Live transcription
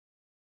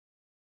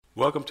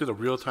Welcome to the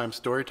Real-Time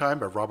Storytime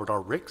by Robert R.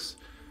 Ricks.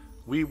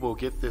 We will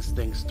get this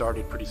thing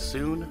started pretty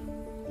soon.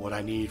 What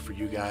I need for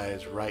you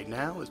guys right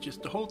now is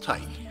just to hold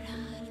tight.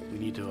 We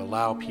need to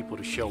allow people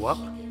to show up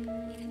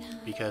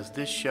because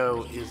this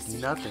show is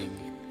nothing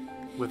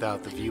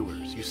without the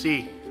viewers. You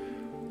see,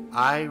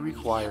 I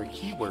require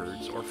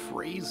keywords or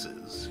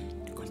phrases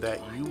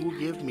that you will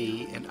give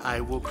me, and I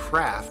will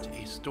craft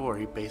a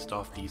story based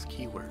off these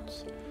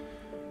keywords.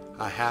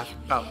 I have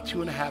about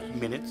 2.5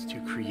 minutes to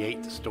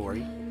create the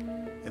story.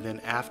 And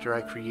then after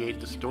I create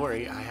the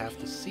story, I have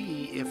to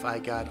see if I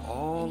got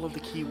all of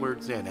the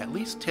keywords in, at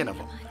least 10 of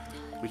them.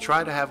 We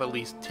try to have at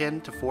least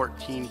 10 to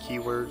 14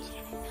 keywords,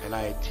 and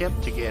I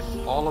attempt to get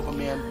all of them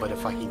in, but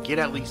if I can get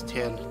at least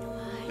 10,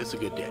 it's a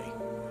good day.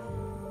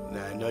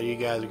 Now, I know you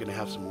guys are going to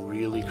have some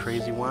really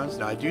crazy ones.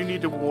 Now, I do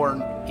need to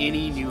warn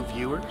any new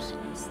viewers.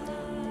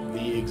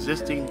 The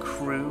existing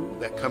crew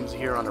that comes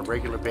here on a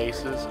regular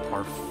basis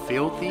are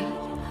filthy,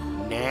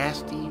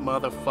 nasty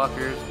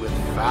motherfuckers with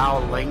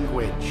foul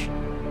language.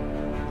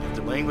 If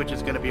the language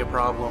is going to be a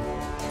problem,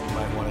 you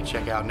might want to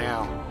check out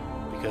now,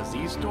 because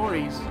these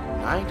stories,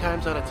 9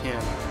 times out of 10,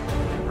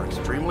 are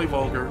extremely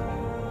vulgar,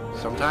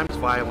 sometimes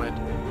violent,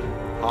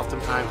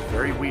 oftentimes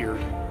very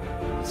weird,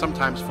 and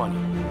sometimes funny.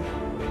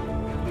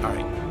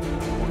 Alright,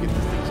 we'll get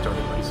this thing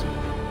started pretty soon.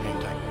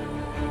 Hang tight.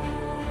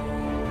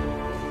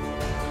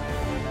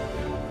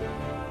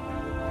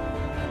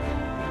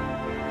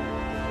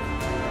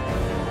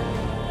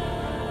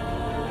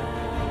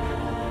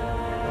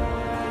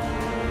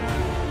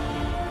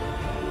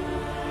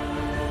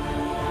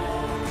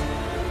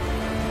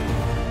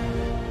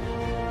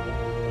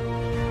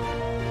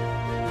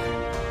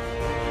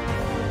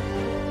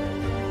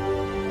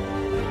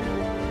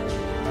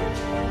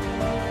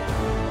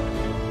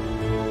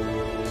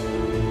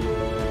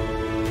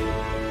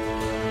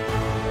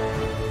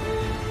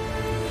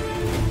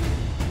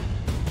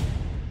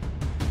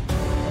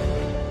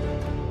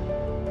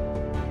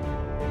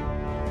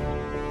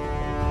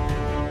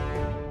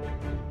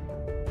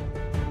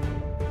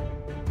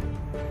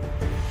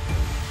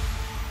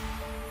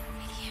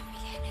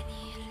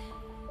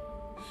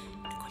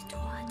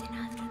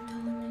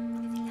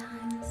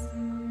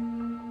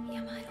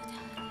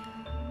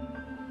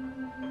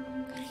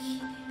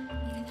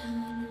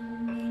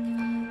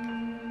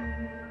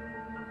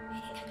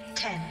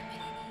 Ten,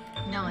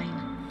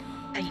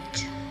 9,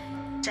 8,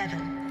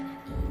 7,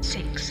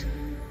 6,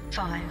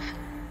 5,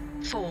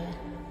 4,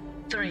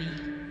 3,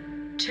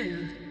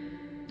 2,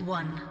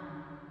 1,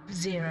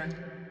 0.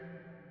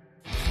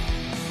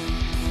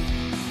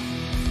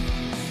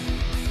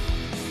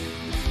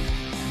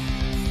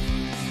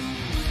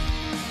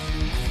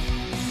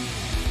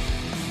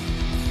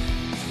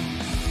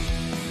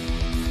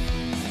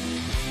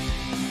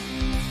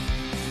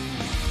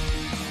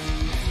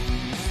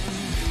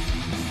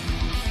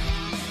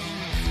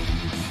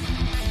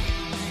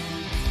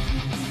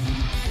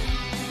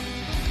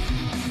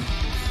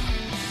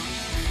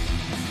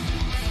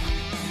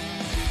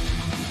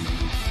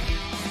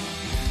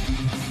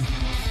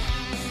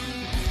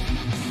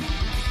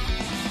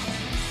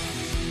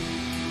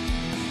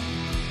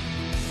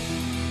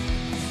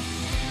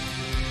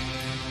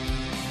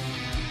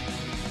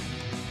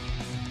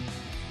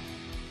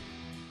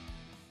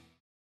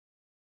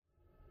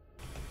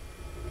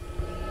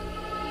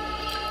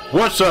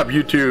 What's up,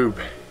 YouTube?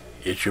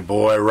 It's your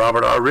boy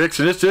Robert R. Ricks,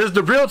 and this is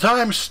the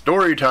Real-Time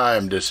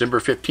Storytime, December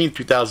 15th,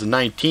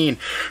 2019.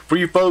 For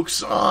you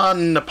folks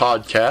on the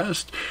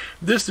podcast,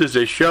 this is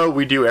a show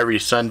we do every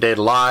Sunday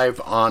live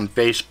on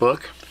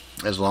Facebook.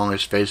 As long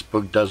as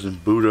Facebook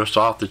doesn't boot us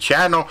off the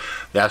channel,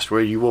 that's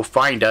where you will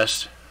find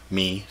us,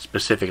 me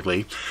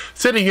specifically,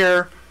 sitting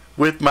here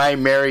with my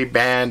merry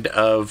band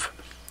of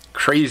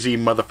crazy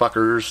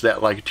motherfuckers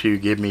that like to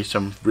give me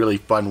some really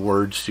fun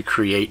words to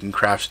create and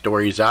craft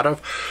stories out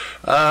of.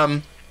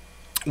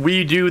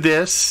 We do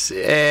this,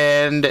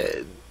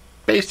 and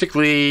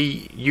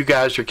basically you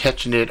guys are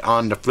catching it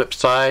on the flip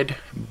side,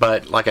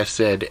 but like I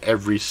said,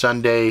 every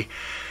Sunday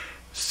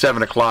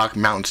 7 o'clock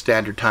Mountain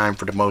Standard Time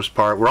for the most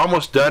part. We're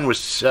almost done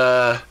with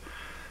wow,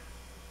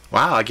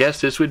 I guess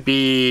this would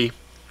be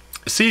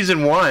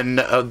Season 1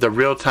 of the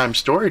Real-Time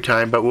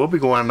Storytime, but we'll be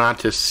going on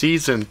to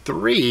Season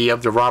 3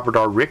 of the Robert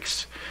R.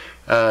 Ricks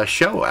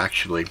show,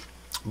 actually.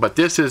 But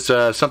this is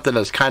something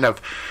that's kind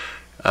of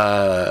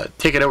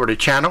taken over the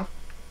channel.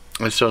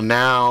 And so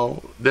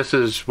now this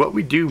is what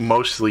we do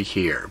mostly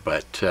here,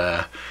 but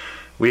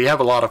we have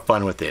a lot of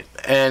fun with it.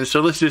 And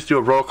so let's just do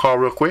a roll call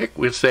real quick.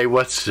 We'll say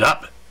what's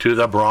up to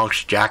the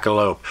Bronx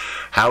Jackalope.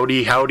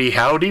 Howdy, howdy,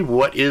 howdy.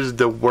 What is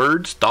the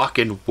word?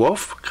 Stalking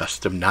Wolf,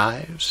 Custom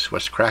Knives.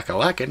 What's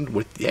crack-a-lackin'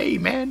 with the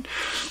man?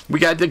 We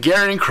got the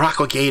Garen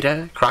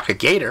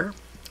Crocagator.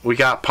 We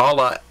got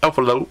Paula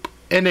Elphalope.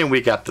 And then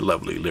we got the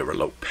lovely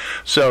Liverlope.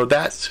 So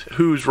that's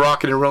who's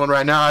rocking and rolling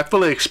right now. I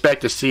fully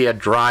expect to see a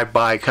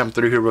drive-by come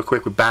through here real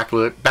quick with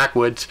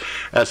Backwoods.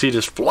 So he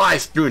just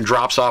flies through and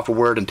drops off a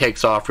word and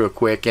takes off real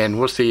quick. And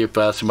we'll see if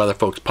some other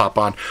folks pop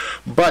on.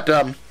 But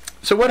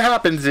so what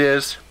happens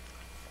is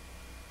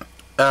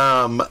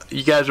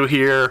you guys will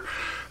hear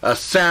a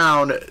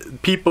sound.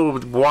 People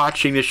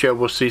watching the show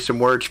will see some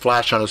words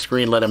flash on the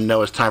screen. Let them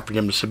know it's time for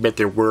them to submit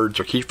their words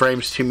or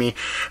keyframes to me.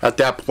 At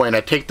that point,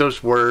 I take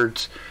those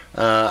words,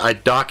 I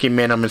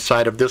document them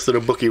inside of this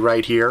little bookie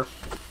right here.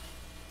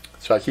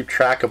 So I keep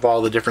track of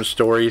all the different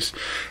stories.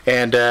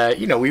 And,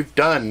 you know, we've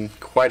done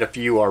quite a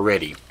few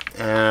already.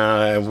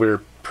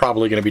 We're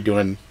probably going to be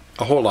doing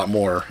a whole lot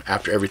more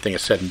after everything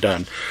is said and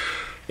done.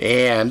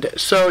 And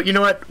so, you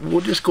know what? We'll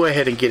just go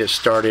ahead and get it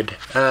started.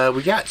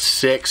 We got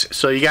 6,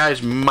 so you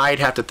guys might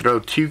have to throw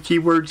 2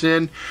 keywords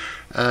in.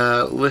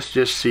 Let's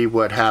just see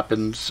what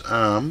happens.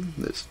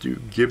 Let's do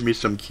give me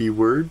some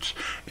keywords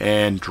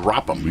and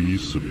drop them.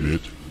 Please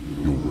submit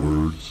your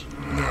words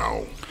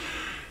now.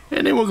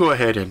 And then we'll go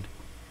ahead and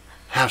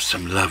have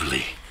some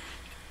lovely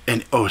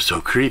and oh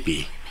so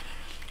creepy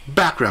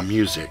background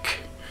music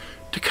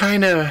to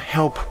kind of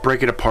help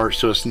break it apart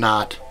so it's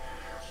not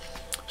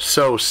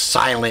so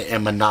silent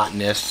and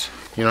monotonous.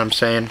 You know what I'm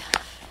saying?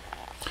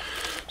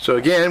 So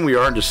again, we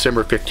are on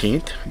December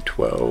 15th,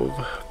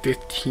 12,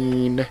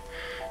 15,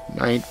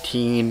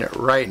 19.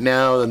 Right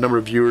now, the number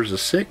of viewers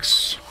is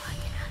 6.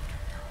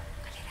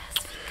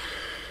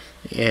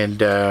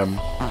 And, oh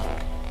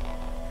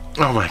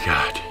my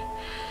god.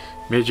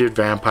 Midget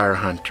Vampire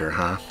Hunter,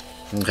 huh?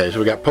 Okay, so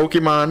we got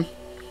Pokemon.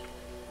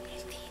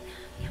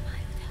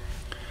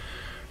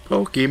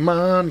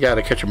 Pokemon,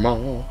 gotta catch 'em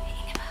all.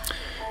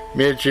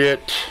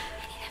 Midget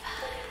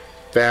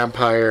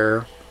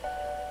Vampire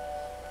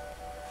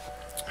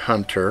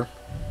Hunter.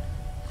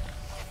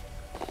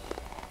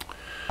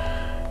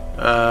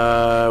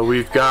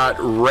 We've got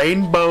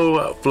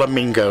Rainbow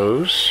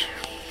Flamingos.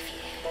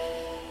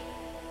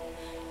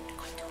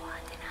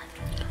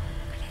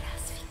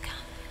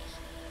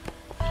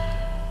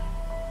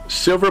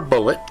 Silver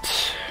Bullet.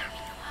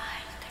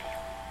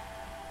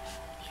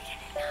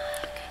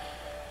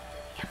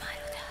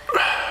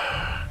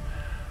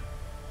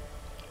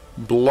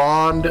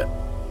 Blonde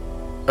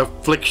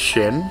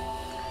Affliction.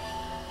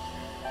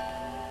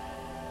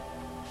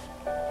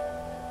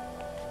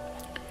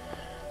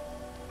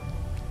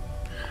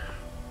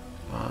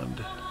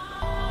 Blonde.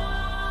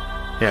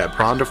 Yeah,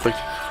 Blonde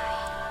Affliction.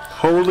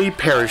 Holy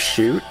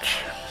Parachute.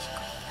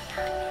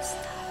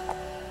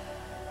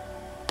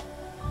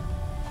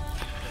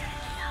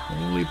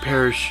 Holy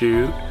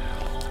Parachute.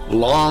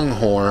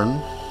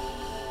 Longhorn.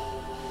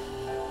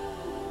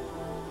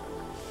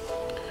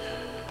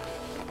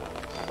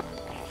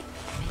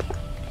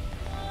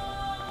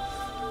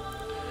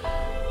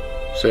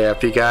 So yeah,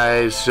 if you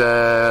guys,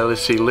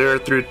 let's see, Lyra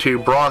through to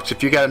Bronx.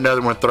 If you got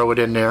another one, throw it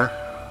in there.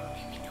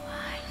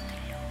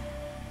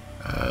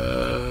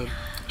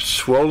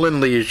 Swollen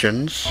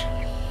Lesions.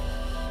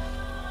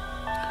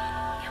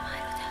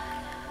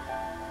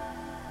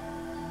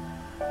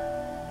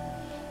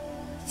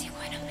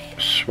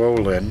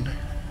 Swollen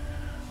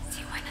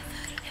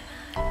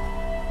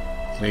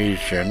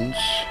Lesions.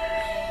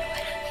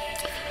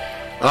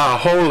 Ah,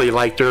 holy,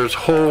 like there's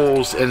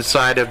holes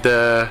inside of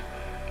the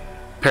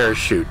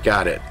parachute.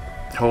 Got it.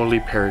 Holy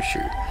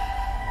Parachute.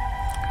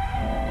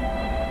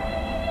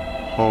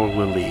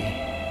 Holy.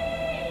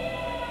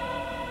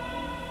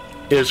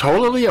 Is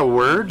Holy a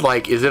word?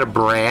 Like, is it a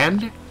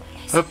brand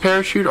of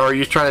parachute? Or are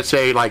you trying to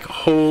say, like,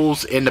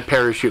 holes in the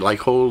parachute? Like,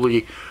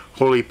 holy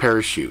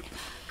Parachute.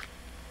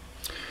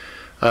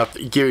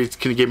 It's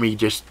going to give me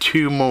just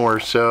 2 more.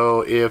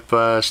 So, if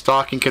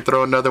Stalking can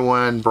throw another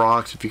one,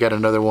 Bronx, if you got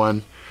another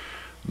one,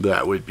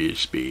 that would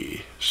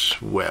be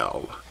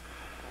swell.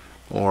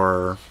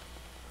 Or,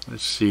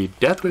 let's see,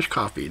 Death Wish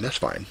Coffee. That's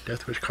fine.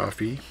 Death Wish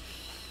Coffee.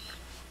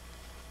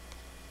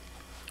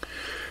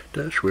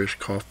 Death Wish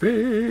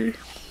Coffee.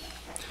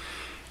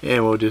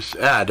 And we'll just,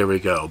 there we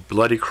go.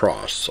 Bloody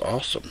Cross.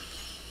 Awesome.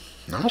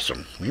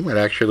 Awesome. We might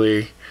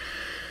actually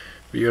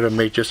be able to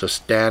make just a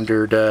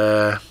standard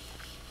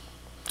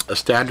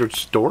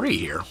story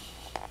here.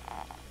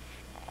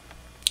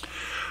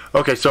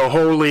 Okay, so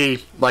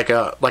holy, like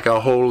a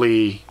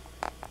holy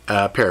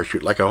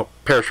parachute, like a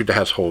parachute that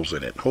has holes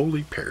in it.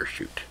 Holy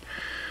Parachute.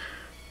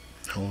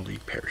 Holy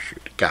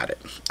Parachute. Got it.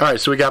 Alright,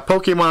 so we got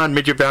Pokemon,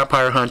 Midget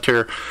Vampire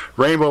Hunter,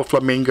 Rainbow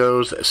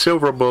Flamingos,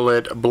 Silver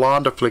Bullet,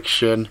 Blonde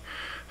Affliction,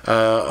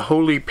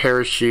 Holy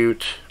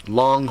Parachute,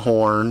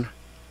 Longhorn,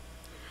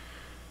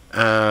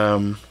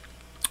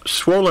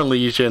 Swollen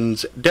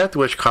Lesions, Death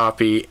Wish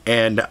Coffee,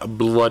 and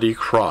Bloody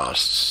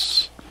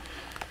Cross.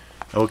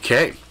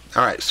 Okay.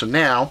 Alright, so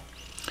now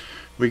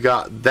we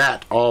got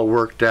that all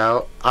worked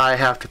out. I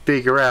have to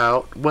figure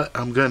out what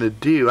I'm going to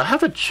do. I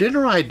have a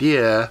general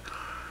idea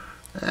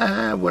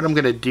what I'm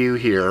going to do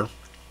here.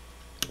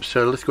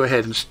 So let's go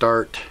ahead and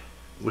start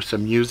with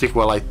some music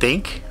while I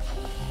think.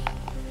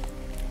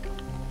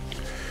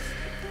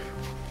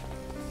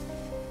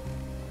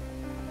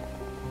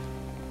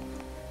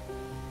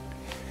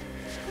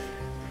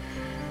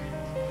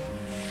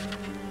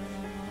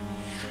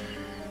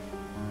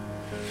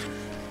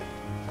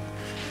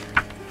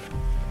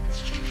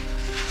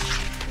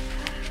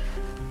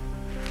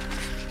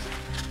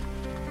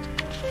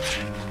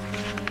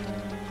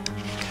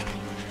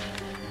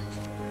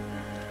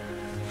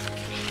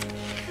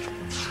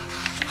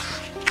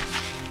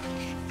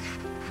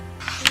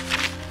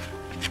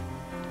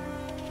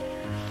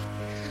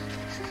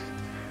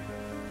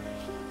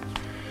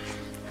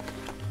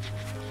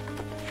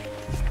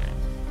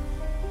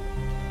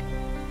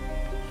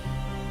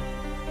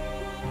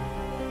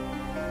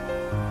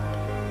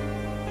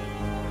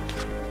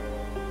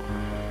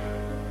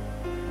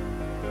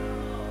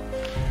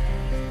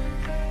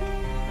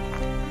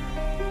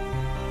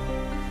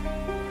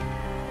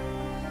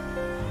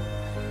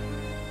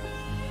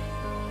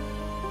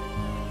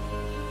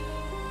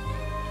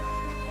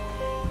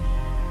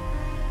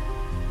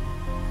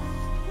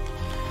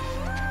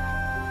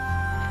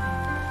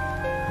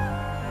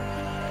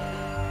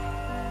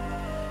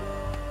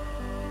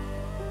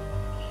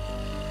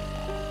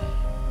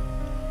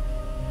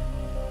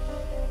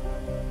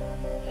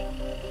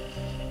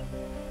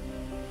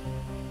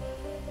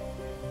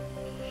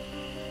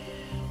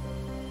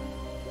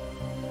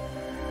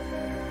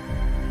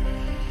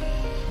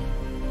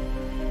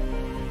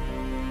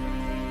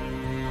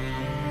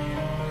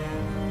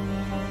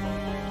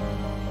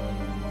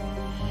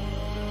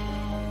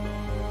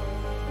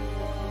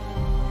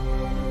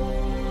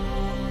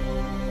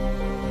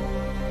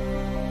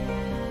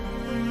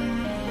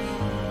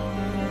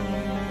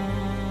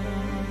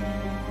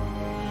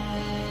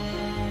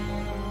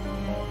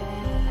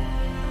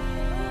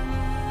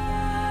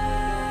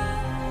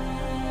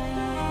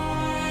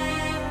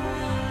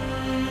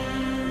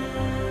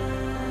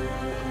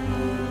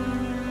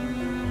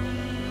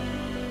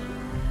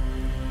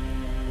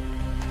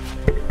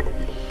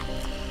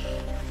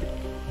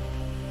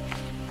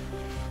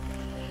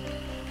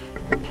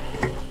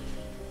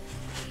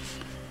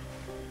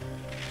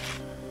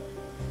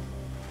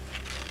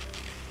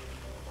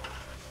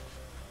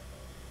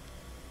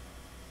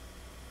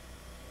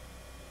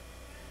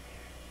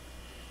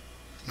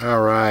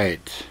 All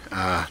right.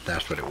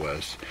 That's what it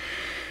was.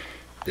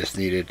 This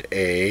needed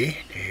a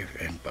Dave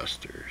and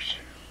Buster's.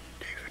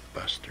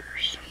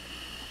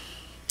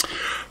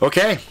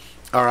 Okay.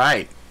 All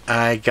right.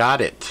 I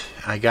got it.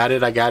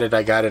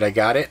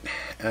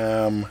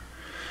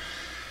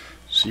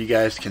 So you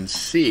guys can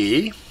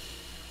see.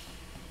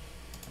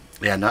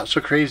 Yeah, not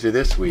so crazy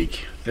this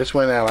week. This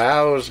one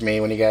allows me,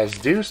 when you guys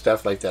do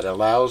stuff like that,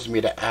 allows me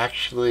to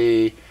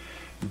actually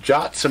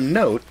jot some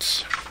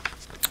notes.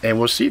 And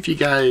we'll see if you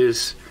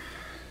guys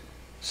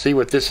see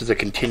what this is a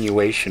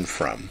continuation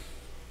from.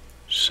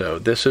 So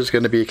this is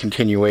going to be a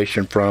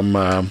continuation from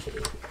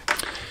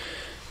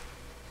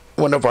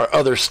one of our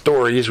other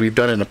stories we've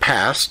done in the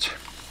past.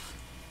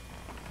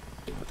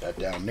 Put that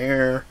down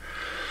there.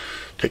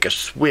 Take a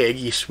swig.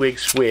 You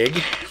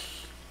swig.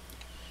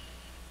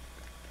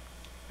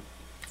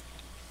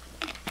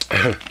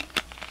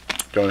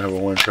 Don't have a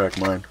one-track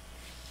mind.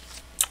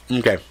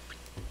 Okay.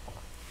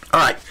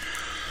 Alright.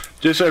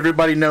 Just so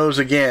everybody knows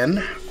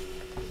again,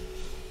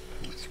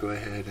 let's go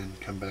ahead and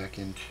come back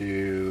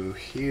into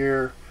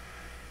here.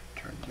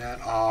 Turn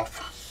that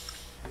off.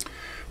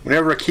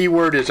 Whenever a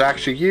keyword is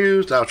actually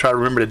used, I'll try to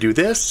remember to do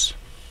this.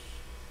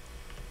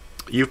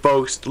 You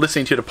folks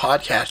listening to the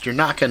podcast, you're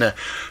not going to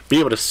be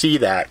able to see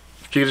that.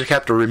 You just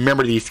have to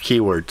remember these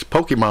keywords.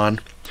 Pokemon,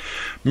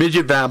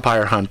 Midget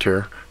Vampire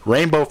Hunter,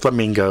 Rainbow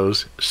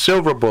Flamingos,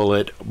 Silver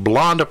Bullet,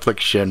 Blonde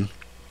Affliction,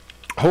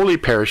 Holy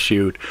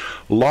Parachute,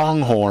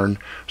 Longhorn,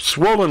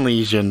 Swollen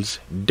Lesions,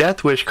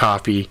 Death Wish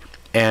Coffee,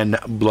 and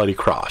Bloody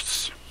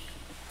Cross.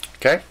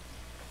 Okay?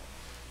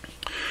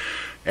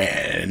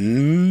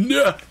 And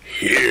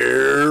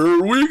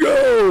here we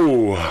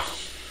go.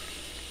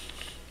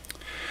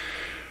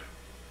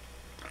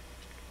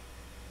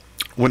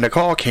 When the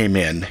call came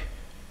in,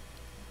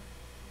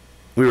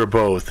 we were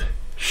both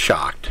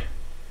shocked.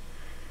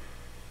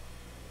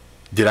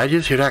 Did I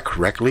just hear that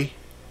correctly?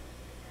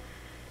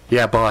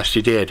 Yeah, boss,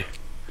 you did.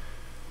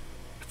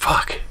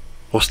 Fuck.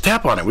 Well,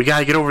 step on it. We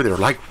gotta get over there,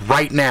 like,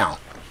 right now.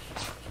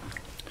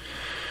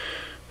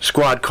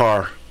 Squad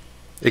car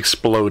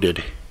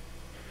exploded.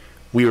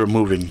 We were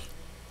moving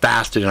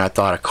faster than I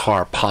thought a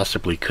car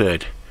possibly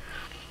could.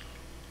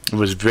 It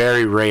was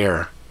very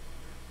rare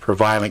for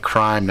violent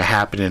crime to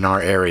happen in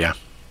our area.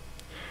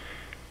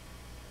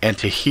 And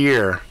to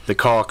hear the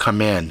call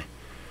come in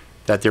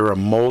that there were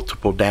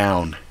multiple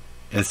down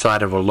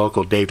inside of a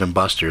local Dave &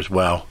 Buster's,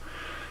 well,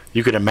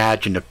 you could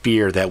imagine the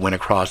fear that went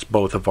across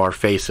both of our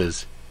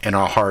faces, and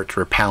our hearts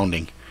were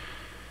pounding.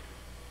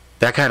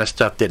 That kind of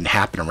stuff didn't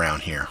happen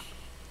around here.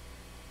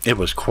 It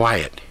was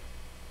quiet.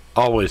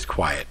 Always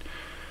quiet.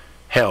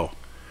 Hell,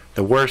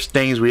 the worst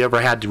things we ever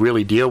had to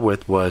really deal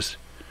with was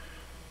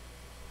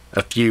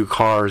a few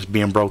cars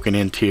being broken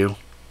into,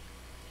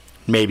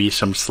 maybe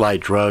some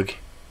slight drug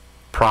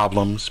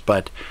problems,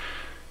 but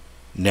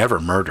never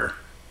murder.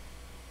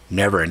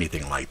 Never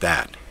anything like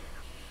that.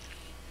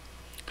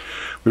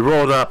 We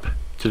rolled up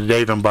to the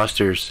Dave &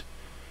 Buster's,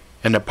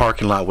 and the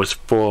parking lot was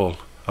full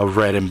of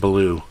red and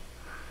blue,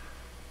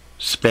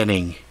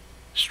 spinning,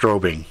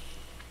 strobing.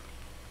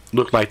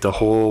 Looked like the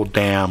whole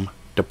damn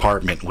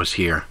department was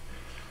here.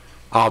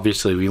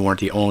 Obviously, we weren't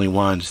the only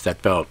ones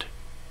that felt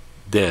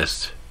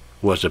this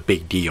was a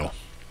big deal.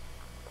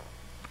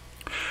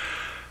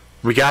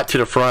 We got to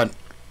the front,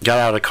 got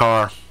out of the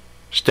car,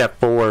 stepped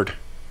forward.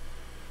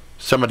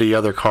 Some of the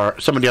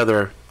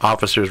other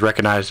officers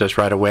recognized us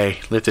right away,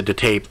 lifted the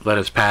tape, let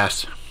us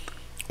pass,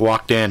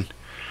 walked in,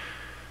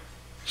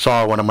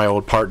 saw one of my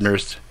old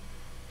partners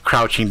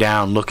crouching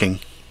down, looking.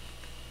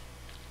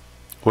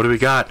 What do we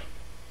got?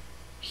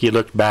 He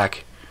looked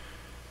back,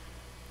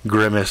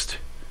 grimaced.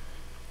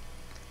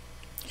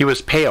 He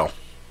was pale.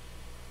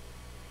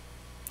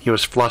 He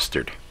was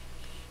flustered.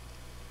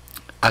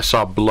 I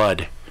saw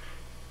blood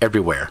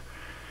everywhere.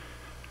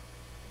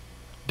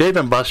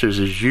 Dave & Buster's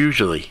is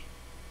usually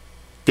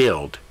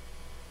filled,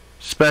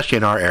 especially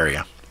in our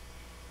area,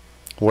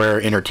 where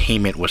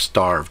entertainment was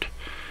starved.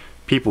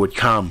 People would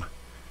come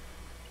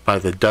by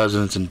the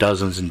dozens and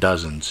dozens and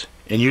dozens,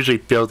 and usually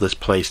fill this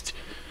place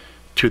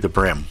to the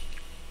brim.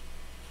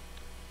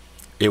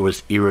 It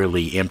was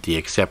eerily empty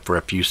except for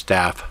a few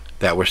staff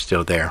that were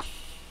still there.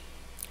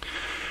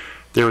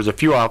 There was a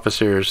few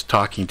officers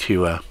talking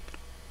to a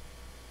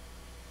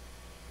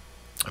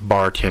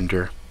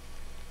bartender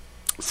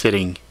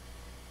sitting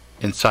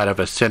inside of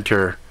a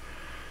center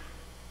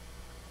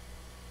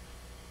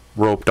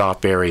roped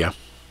off area.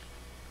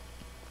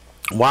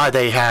 Why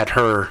they had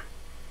her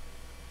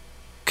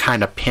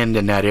kind of pinned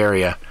in that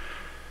area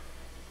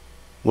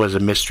was a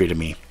mystery to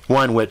me,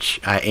 one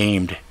which I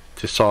aimed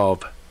to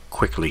solve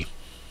quickly.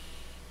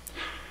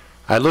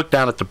 I looked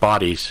down at the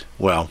bodies,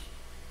 well,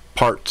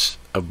 parts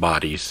of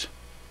bodies,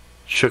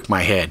 shook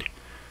my head.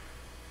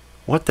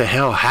 What the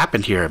hell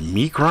happened here? A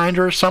meat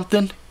grinder or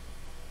something?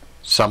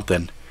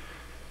 Something.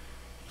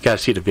 You gotta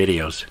see the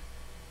videos.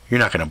 You're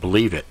not gonna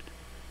believe it.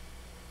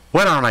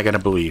 What aren't I gonna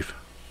believe?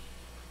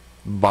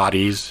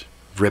 Bodies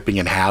ripping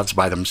in halves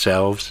by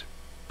themselves.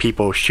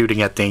 People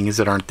shooting at things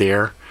that aren't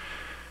there.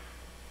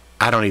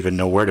 I don't even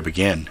know where to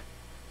begin.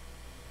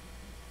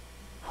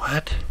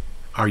 What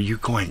are you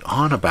going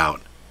on about?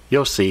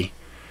 You'll see.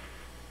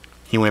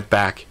 He went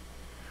back,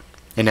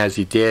 and as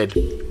he did,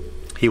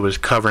 he was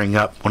covering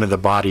up one of the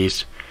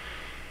bodies,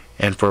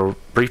 and for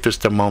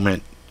briefest a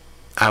moment,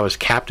 I was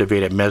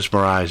captivated,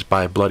 mesmerized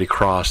by a bloody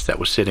cross that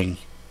was sitting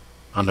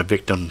on the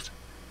victim's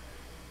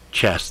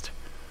chest.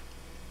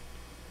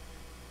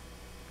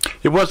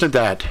 It wasn't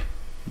that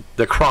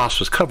the cross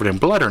was covered in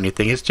blood or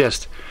anything. It's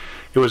just,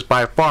 it was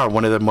by far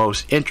one of the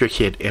most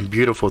intricate and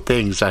beautiful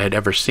things I had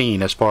ever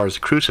seen as far as the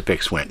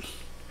crucifix went.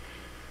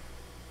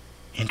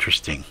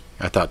 Interesting,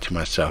 I thought to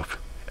myself,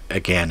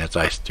 again as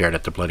I stared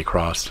at the bloody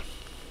cross.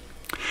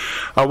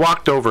 I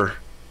walked over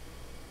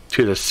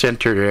to the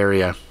centered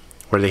area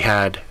where they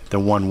had the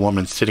one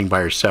woman sitting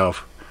by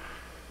herself.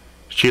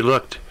 She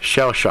looked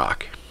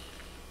shell-shocked.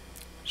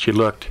 She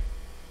looked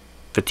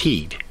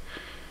fatigued.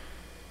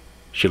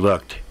 She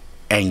looked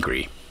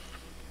angry.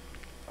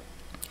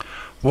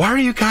 Why are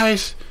you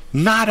guys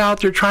not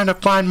out there trying to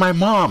find my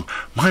mom?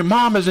 My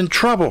mom is in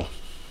trouble.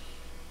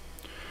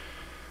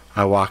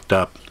 I walked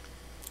up.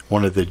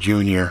 One of the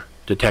junior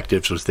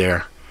detectives was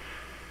there.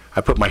 I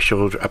put my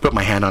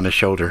hand on his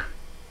shoulder.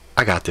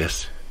 I got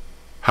this.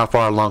 How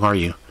far along are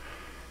you?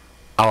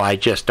 Oh, I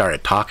just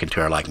started talking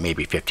to her like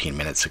maybe 15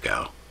 minutes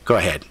ago. Go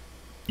ahead.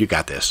 You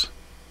got this.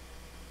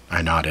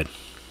 I nodded.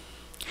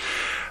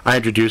 I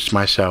introduced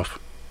myself.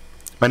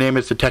 My name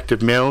is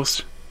Detective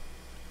Mills.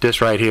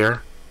 This right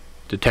here,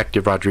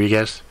 Detective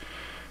Rodriguez.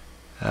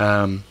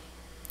 You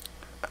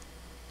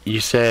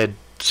said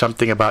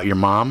something about your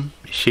mom.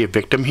 Is she a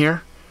victim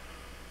here?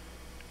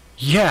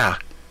 Yeah.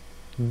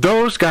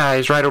 Those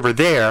guys right over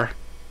there,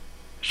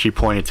 she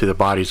pointed to the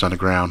bodies on the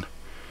ground,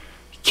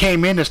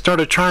 came in and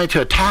started trying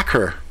to attack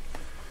her.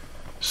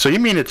 So you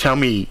mean to tell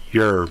me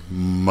your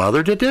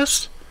mother did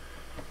this?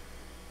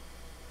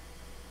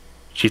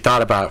 She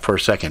thought about it for a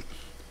second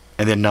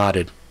and then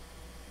nodded.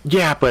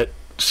 Yeah, but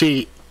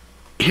see,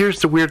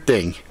 here's the weird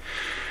thing.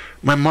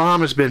 My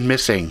mom has been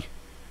missing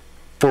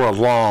for a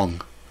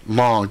long,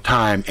 long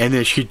time, and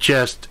then she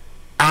just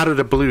out of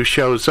the blue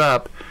shows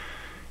up,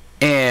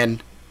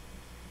 and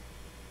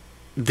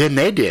then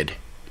they did.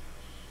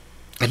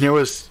 And there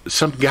was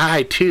some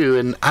guy too,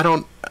 and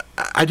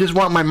I just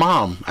want my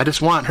mom. I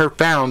just want her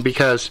found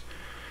because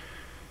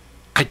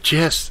I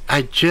just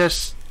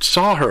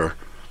saw her.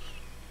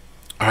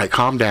 All right,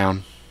 calm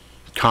down.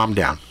 Calm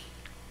down.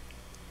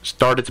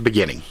 Start at the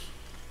beginning.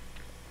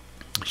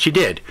 She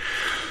did.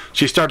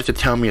 She started to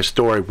tell me a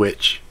story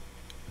which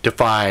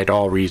defied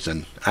all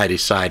reason. I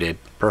decided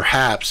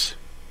perhaps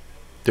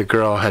the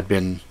girl had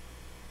been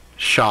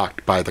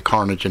shocked by the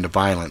carnage and the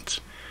violence.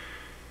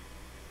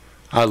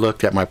 I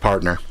looked at my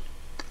partner.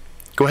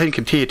 Go ahead and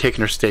continue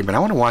taking her statement. I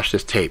want to watch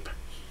this tape.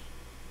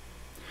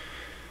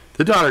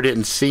 The daughter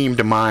didn't seem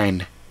to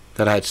mind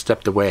that I had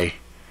stepped away.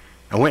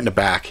 I went in the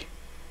back.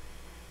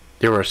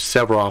 There were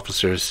several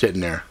officers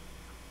sitting there,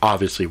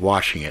 obviously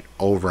watching it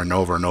over and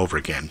over and over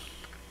again.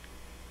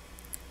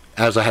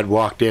 As I had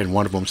walked in,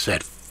 one of them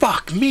said,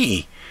 "Fuck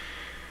me!"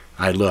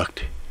 I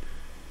looked.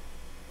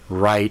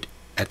 Right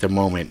at the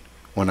moment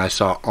when I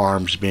saw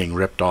arms being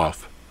ripped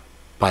off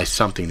by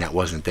something that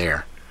wasn't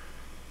there.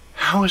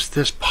 How is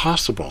this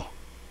possible?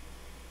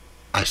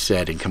 I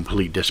said in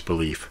complete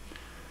disbelief.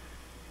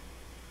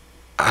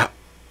 I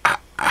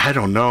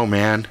don't know,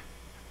 man.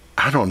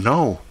 I don't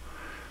know.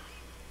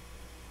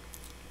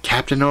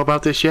 Captain know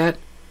about this yet?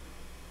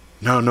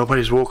 No,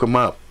 nobody's woke him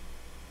up.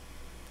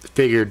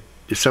 Figured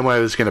if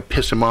somebody was going to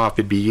piss him off,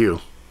 it'd be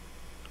you.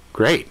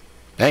 Great.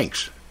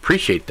 Thanks.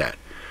 Appreciate that.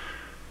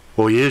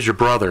 Well, he is your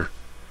brother.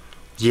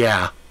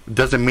 Yeah.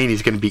 Doesn't mean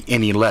he's going to be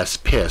any less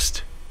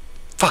pissed.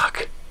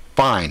 Fuck.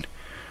 Fine.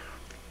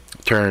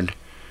 Turned,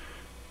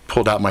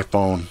 pulled out my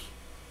phone,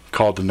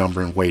 called the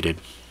number and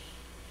waited.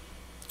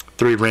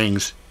 3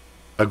 rings,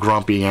 a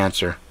grumpy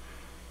answer.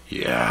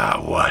 Yeah,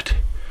 what?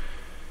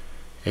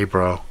 Hey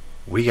bro,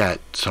 we got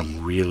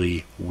some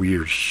really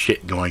weird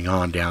shit going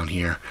on down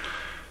here.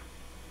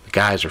 The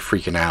guys are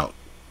freaking out.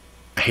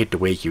 I hate to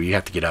wake you, you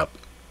have to get up.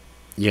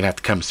 You're gonna have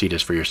to come see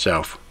this for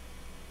yourself.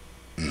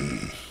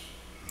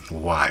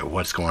 Why?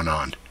 What's going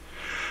on?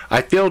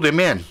 I filled him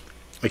in,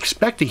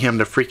 expecting him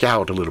to freak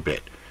out a little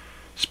bit.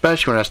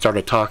 Especially when I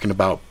started talking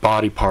about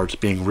body parts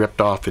being ripped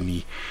off and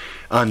the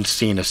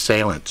unseen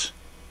assailants.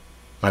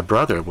 My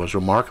brother was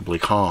remarkably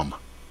calm.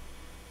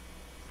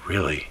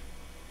 Really?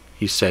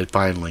 He said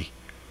finally.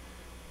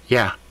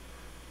 Yeah.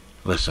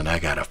 Listen, I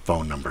got a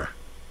phone number.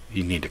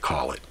 You need to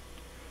call it.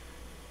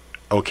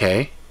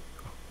 Okay.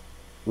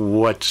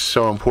 What's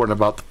so important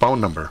about the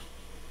phone number?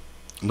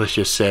 Let's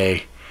just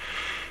say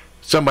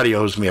somebody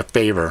owes me a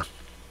favor.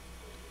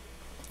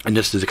 And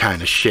this is the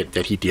kind of shit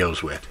that he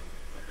deals with.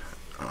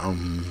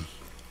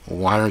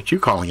 Why aren't you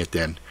calling it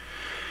then?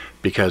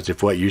 Because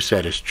if what you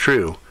said is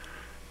true,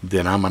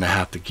 then I'm going to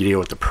have to deal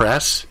with the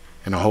press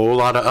and a whole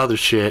lot of other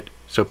shit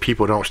so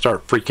people don't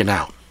start freaking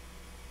out.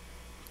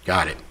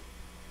 Got it.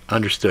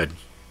 Understood.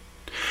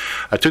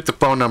 I took the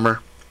phone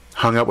number,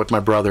 hung up with my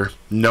brother,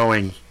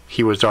 knowing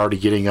he was already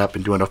getting up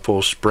and doing a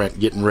full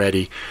sprint, getting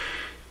ready.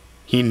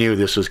 He knew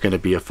this was going to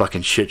be a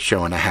fucking shit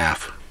show and a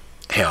half.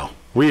 Hell,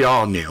 we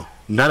all knew.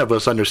 None of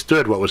us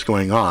understood what was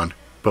going on,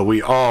 but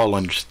we all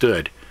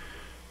understood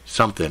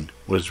something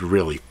was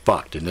really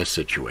fucked in this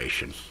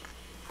situation.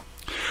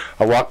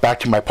 I walked back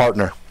to my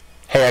partner.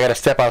 Hey, I gotta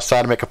step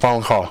outside and make a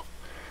phone call.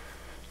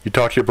 You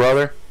talk to your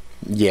brother?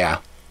 Yeah.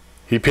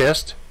 He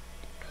pissed?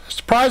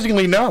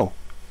 Surprisingly, no.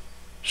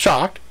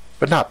 Shocked,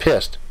 but not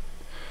pissed.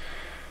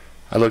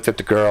 I looked at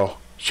the girl.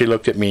 She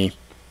looked at me.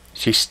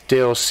 She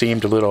still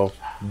seemed a little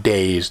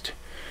dazed.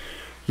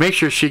 Make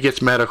sure she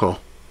gets medical.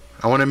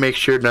 I want to make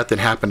sure nothing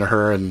happened to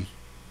her, and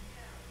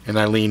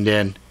I leaned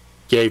in,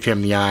 gave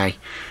him the eye.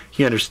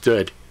 He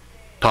understood.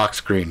 Talk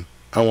screen.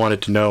 I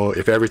wanted to know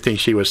if everything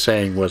she was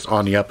saying was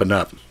on the up and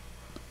up.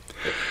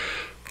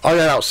 I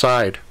got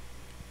outside.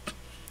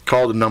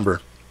 Called the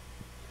number.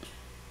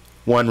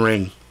 One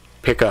ring.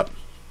 Pick up.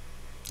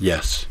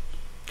 Yes.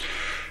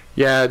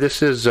 Yeah,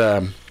 this is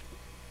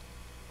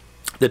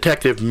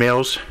Detective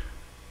Miles.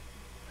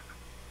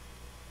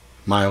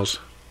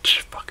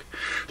 Fuck.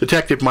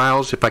 Detective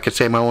Miles, if I could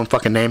say my own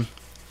fucking name.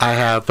 I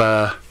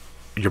have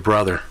your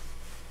brother.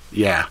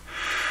 Yeah.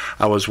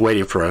 I was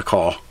waiting for a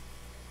call.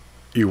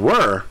 You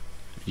were?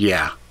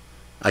 Yeah.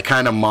 I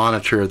kind of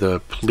monitor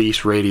the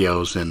police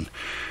radios, and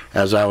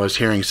as I was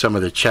hearing some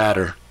of the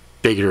chatter,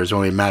 figured it was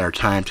only a matter of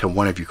time till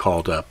one of you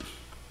called up.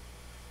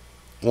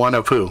 One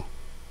of who?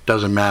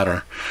 Doesn't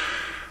matter.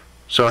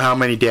 So how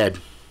many dead?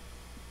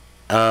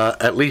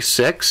 At least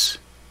 6?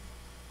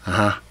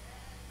 Uh-huh.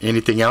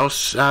 Anything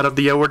else out of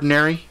the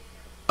ordinary?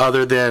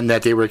 Other than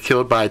that they were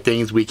killed by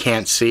things we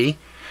can't see?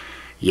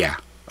 Yeah.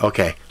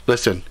 Okay.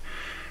 Listen,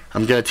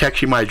 I'm going to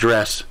text you my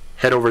address.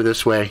 Head over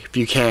this way if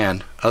you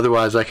can.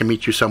 Otherwise, I can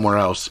meet you somewhere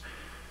else.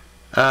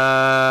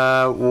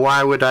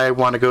 Why would I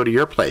want to go to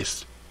your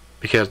place?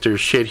 Because there's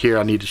shit here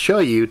I need to show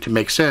you to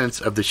make sense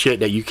of the shit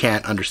that you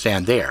can't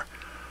understand there.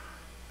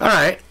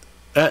 Alright.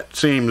 That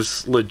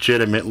seems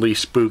legitimately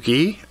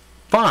spooky.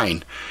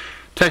 Fine.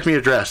 Text me your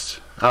address.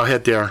 I'll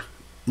head there.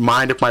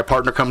 Mind if my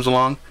partner comes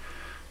along?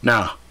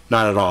 No,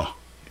 not at all.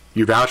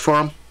 You vouch for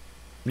him?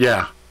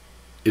 Yeah.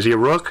 Is he a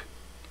rook?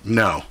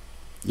 No.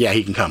 Yeah,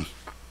 he can come.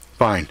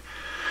 Fine.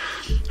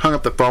 Hung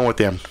up the phone with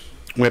him.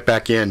 Went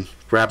back in.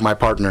 Grabbed my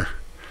partner.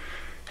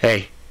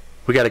 Hey,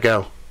 we gotta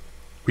go.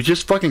 We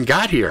just fucking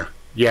got here.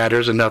 Yeah,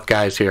 there's enough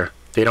guys here.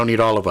 They don't need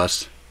all of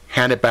us.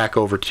 Hand it back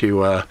over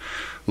to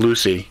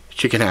Lucy.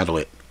 She can handle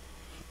it.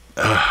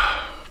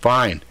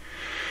 Fine.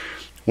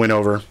 Went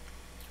over.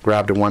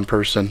 Grabbed the one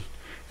person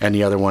and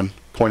the other one.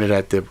 Pointed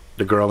at the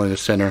girl in the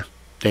center.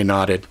 They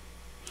nodded.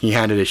 He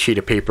handed a sheet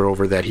of paper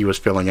over that he was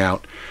filling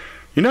out.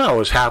 You know, I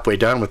was halfway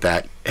done with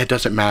that. It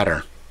doesn't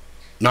matter.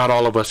 Not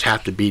all of us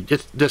have to be.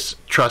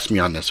 Just trust me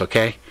on this,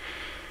 okay?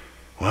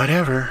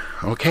 Whatever.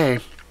 Okay.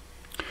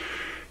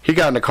 He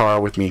got in the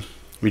car with me.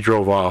 We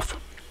drove off.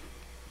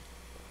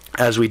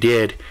 As we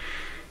did,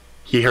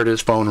 he heard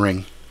his phone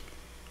ring.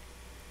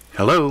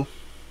 Hello?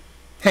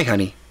 Hey,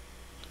 honey.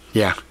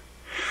 Yeah.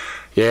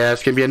 Yeah,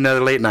 it's going to be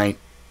another late night.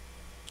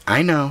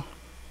 I know.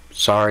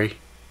 Sorry.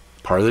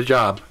 Part of the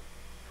job.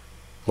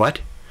 What?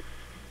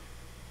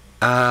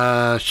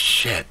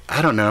 Shit.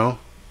 I don't know.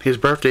 His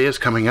birthday is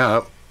coming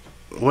up.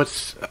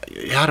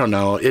 I don't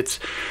know. It's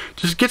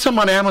just get some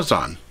on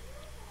Amazon.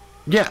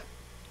 Yeah.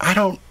 I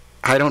don't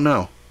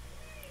know.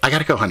 I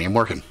gotta go, honey. I'm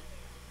working.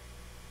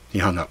 He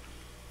hung up.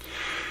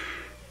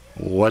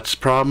 What's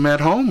the problem at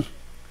home?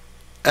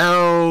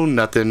 Oh,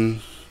 nothing.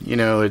 You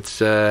know, it's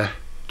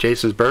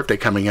Jason's birthday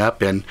coming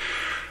up, and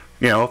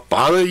you know,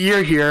 Father of the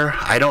Year here.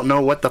 I don't know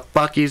what the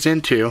fuck he's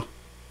into.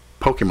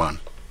 Pokemon.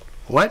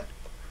 What?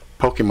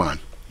 Pokemon.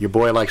 Your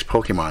boy likes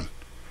Pokemon.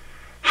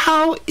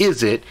 How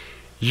is it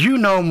you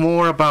know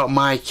more about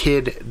my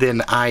kid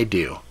than I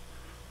do?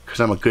 Because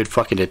I'm a good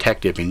fucking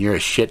detective and you're a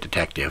shit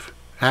detective.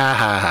 Ha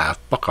ha ha.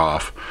 Fuck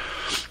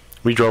off.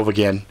 We drove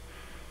again.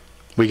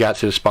 We got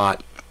to the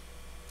spot.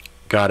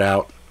 Got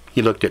out.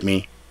 He looked at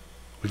me.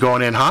 We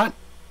going in hot?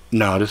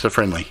 No, this is a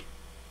friendly.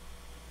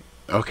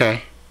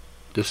 Okay.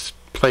 This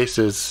place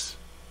is...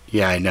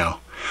 Yeah, I know.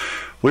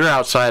 We're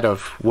outside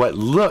of what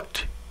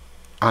looked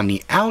on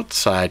the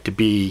outside to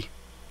be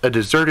a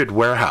deserted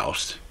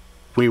warehouse.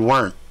 We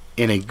weren't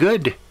in a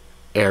good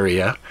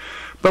area,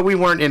 but we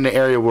weren't in the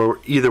area where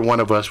either one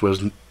of us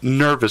was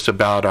nervous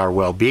about our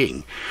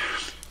well-being.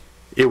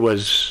 It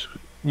was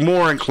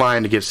more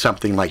inclined to get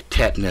something like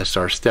tetanus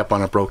or step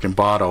on a broken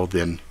bottle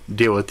than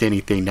deal with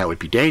anything that would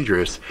be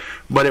dangerous,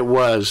 but it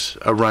was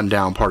a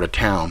rundown part of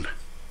town,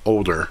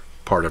 older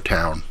part of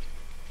town.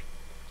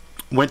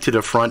 Went to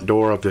the front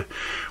door of the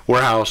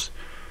warehouse,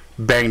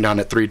 banged on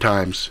it 3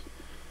 times.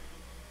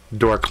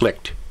 Door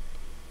clicked.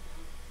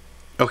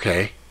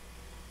 Okay,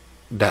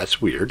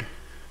 that's weird.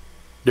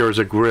 There was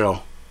a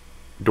grill.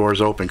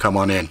 Doors open, come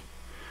on in.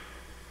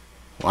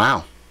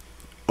 Wow.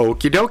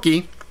 Okie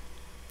dokie.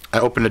 I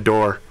opened the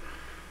door,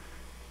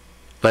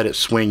 let it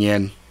swing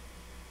in,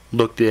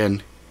 looked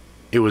in.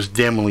 It was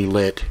dimly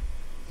lit,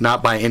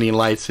 not by any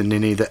lights in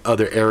any of the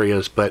other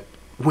areas, but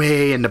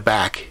way in the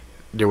back,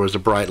 there was a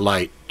bright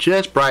light,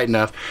 just bright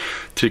enough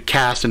to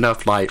cast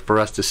enough light for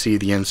us to see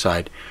the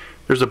inside.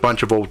 There's a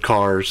bunch of old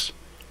cars.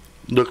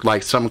 Looked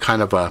like some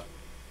kind of a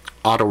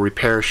auto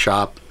repair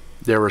shop.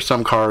 There were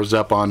some cars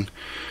up on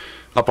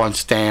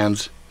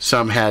stands.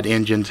 Some had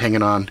engines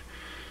hanging on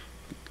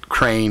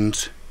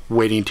cranes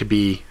waiting to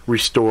be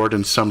restored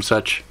and some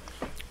such.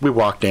 We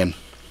walked in,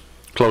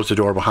 closed the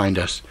door behind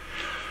us.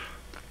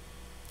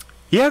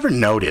 You ever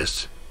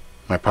notice,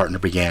 my partner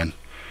began,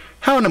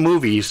 how in the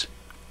movies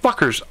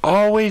fuckers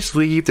always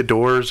leave the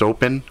doors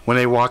open when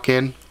they walk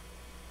in?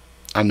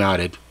 I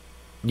nodded.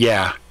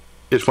 Yeah,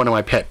 it's one of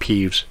my pet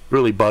peeves.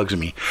 Really bugs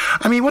me.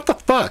 I mean, what the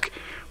fuck?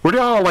 Were they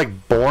all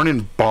like born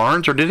in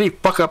barns, or did they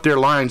fuck up their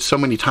lines so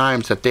many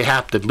times that they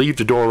have to leave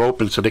the door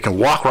open so they can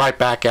walk right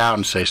back out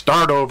and say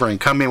start over and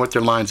come in with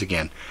their lines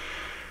again?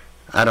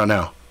 I don't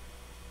know.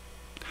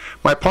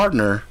 My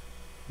partner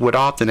would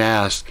often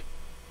ask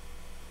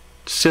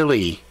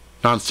silly,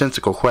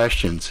 nonsensical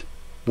questions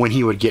when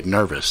he would get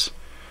nervous.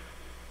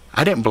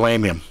 I didn't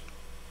blame him.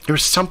 There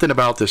was something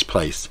about this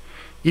place.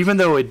 Even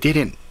though it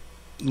didn't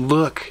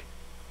look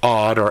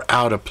odd or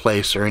out of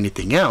place or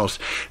anything else,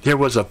 there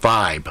was a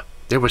vibe.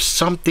 There was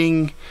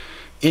something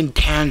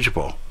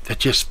intangible that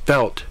just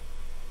felt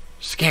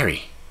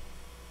scary.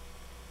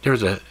 There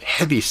was a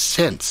heavy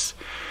sense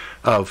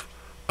of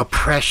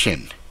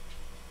oppression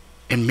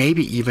and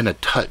maybe even a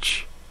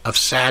touch of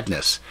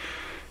sadness.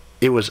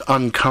 It was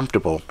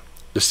uncomfortable,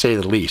 to say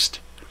the least.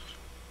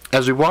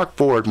 As we walked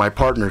forward, my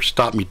partner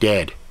stopped me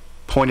dead,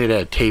 pointed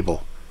at a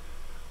table.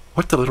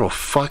 What the little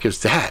fuck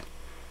is that?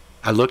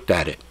 I looked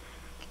at it.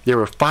 There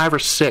were 5 or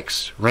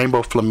 6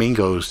 rainbow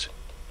flamingos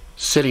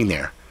sitting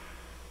there.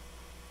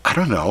 I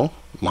don't know,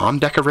 lawn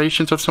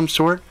decorations of some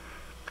sort?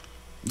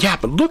 Yeah,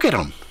 but look at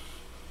them.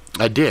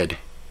 I did.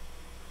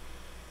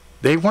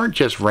 They weren't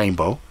just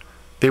rainbow.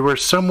 They were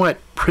somewhat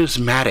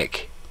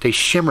prismatic. They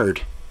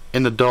shimmered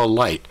in the dull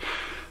light.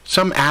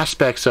 Some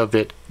aspects of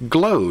it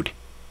glowed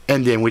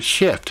and then would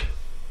shift.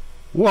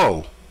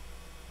 Whoa.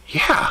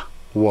 Yeah,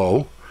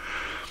 whoa.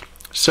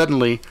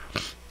 Suddenly,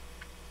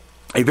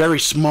 a very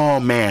small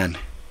man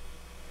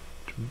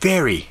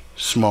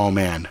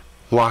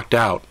walked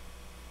out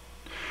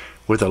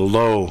with a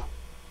low,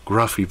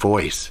 gruffy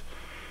voice.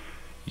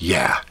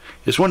 Yeah,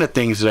 it's one of the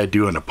things that I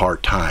do on a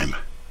part-time.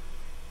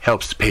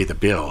 Helps to pay the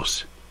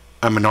bills.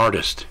 I'm an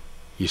artist,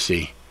 you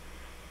see.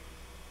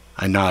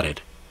 I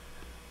nodded.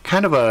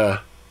 Kind of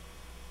a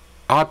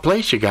odd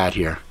place you got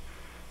here.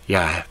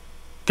 Yeah, I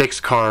fix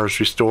cars,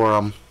 restore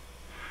them.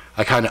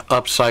 I kind of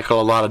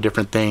upcycle a lot of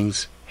different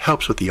things.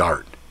 Helps with the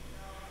art.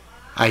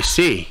 I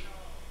see.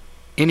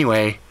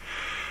 Anyway,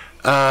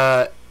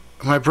 my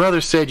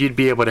brother said you'd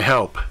be able to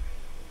help.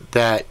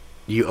 That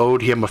you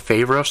owed him a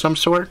favor of some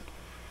sort?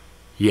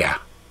 Yeah.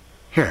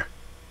 Here,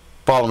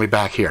 follow me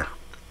back here.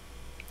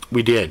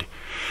 We did.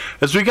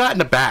 As we got in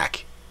the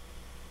back,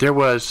 there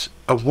was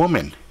a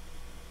woman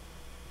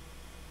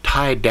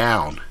tied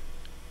down.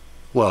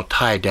 Well,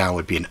 tied down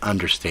would be an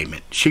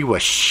understatement. She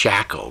was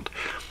shackled.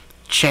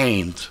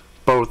 Chains,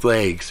 both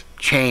legs,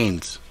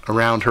 chains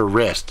around her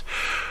wrist,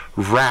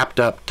 wrapped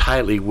up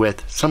tightly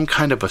with some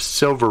kind of a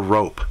silver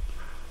rope.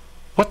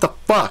 What the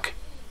fuck?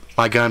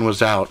 My gun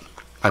was out.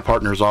 My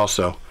partner's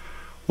also.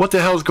 What the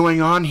hell's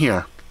going on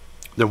here?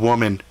 The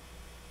woman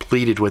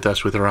pleaded with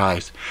us with her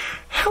eyes.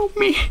 Help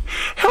me!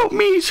 Help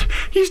me!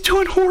 He's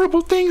doing horrible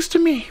things to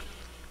me.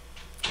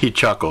 He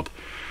chuckled.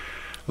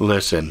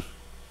 Listen,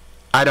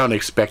 I don't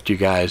expect you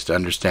guys to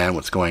understand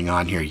what's going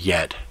on here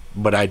yet,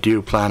 but I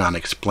do plan on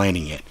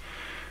explaining it.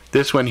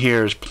 This one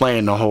here is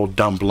playing the whole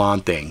dumb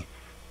blonde thing.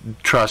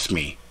 Trust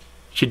me,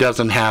 she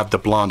doesn't have the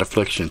blonde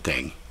affliction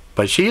thing,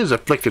 but she is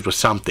afflicted with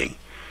something.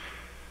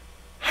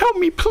 Help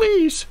me,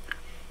 please.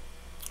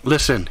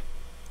 Listen,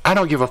 I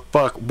don't give a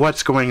fuck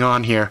what's going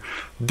on here.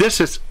 This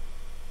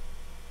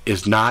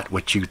is not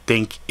what you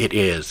think it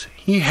is.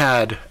 He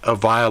had a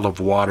vial of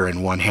water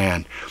in one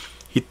hand.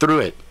 He threw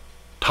it,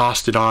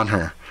 tossed it on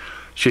her.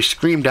 She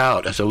screamed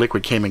out as the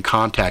liquid came in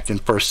contact,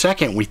 and for a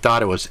second we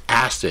thought it was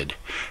acid,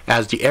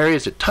 as the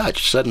areas it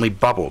touched suddenly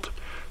bubbled.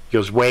 He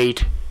goes,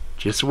 wait,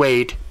 just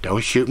wait,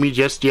 don't shoot me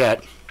just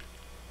yet.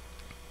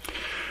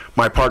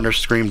 My partner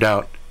screamed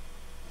out,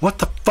 what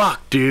the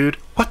fuck, dude?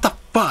 What the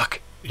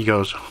fuck? He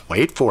goes,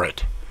 wait for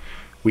it.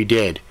 We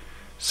did.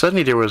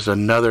 Suddenly there was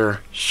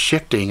another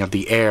shifting of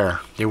the air.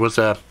 There was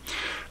a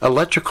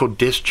electrical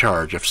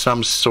discharge of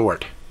some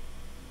sort.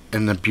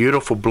 And the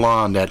beautiful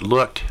blonde that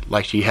looked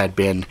like she had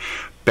been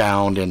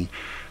bound and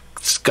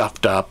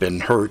scuffed up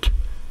and hurt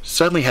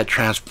suddenly had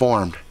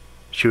transformed.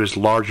 She was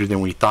larger than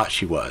we thought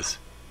she was.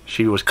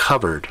 She was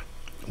covered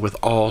with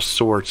all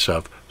sorts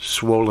of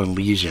swollen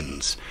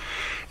lesions.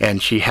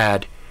 And she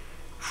had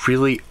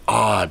really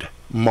odd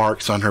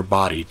marks on her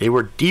body. They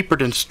were deeper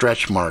than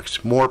stretch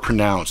marks, more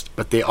pronounced,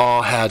 but they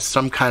all had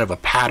some kind of a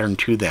pattern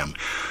to them.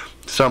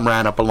 Some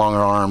ran up along her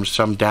arms,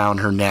 some down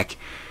her neck,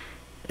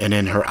 and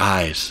in her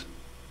eyes.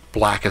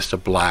 Blackest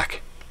of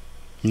black.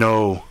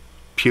 No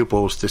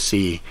pupils to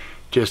see,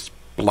 just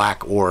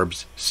black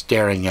orbs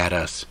staring at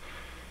us,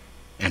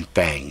 and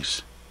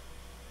fangs.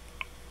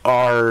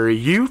 Are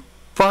you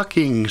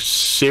fucking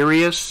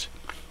serious?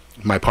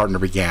 My partner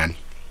began.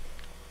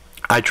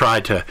 I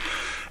tried to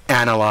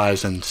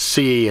analyze and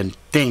see and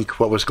think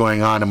what was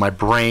going on, and my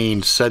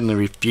brain suddenly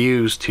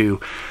refused to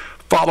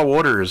follow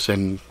orders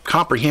and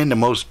comprehend the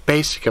most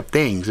basic of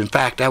things. In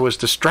fact, I was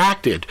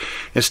distracted.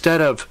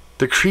 Instead of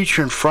the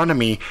creature in front of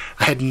me,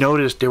 I had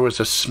noticed there was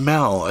a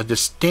smell, a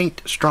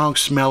distinct, strong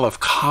smell of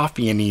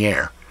coffee in the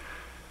air.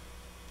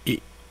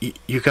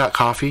 You got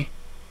coffee?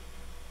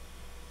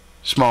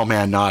 Small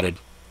man nodded,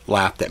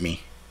 laughed at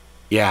me.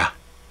 Yeah,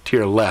 to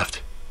your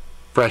left.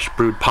 Fresh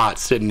brewed pot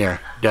sitting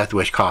there, Death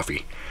Wish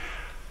coffee.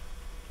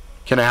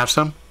 Can I have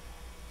some?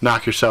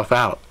 Knock yourself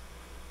out.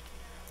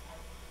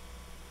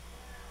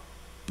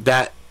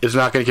 That is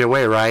not going to get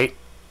away, right?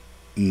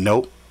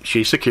 Nope,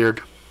 she's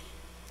secured.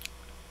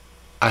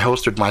 I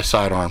holstered my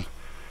sidearm,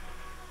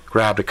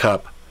 grabbed a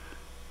cup.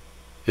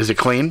 Is it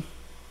clean?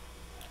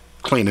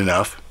 Clean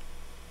enough.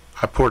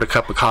 I poured a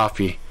cup of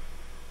coffee,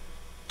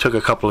 took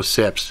a couple of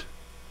sips.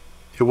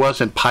 It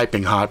wasn't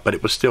piping hot, but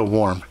it was still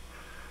warm.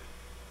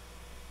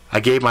 I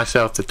gave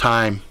myself the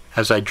time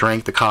as I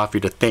drank the coffee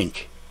to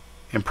think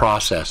and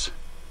process.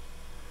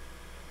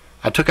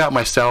 I took out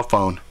my cell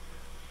phone,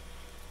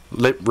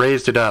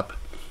 raised it up,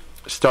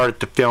 started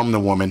to film the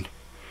woman.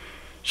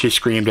 She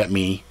screamed at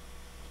me,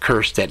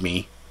 cursed at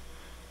me,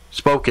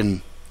 spoke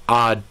in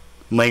odd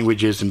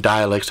languages and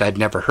dialects I had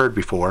never heard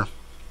before.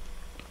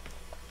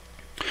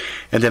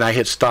 And then I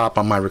hit stop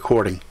on my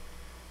recording.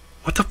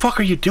 What the fuck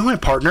are you doing,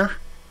 partner?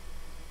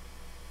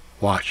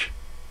 Watch.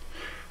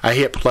 I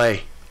hit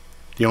play.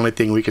 The only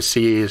thing we could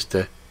see is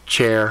the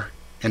chair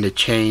and the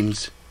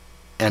chains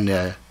and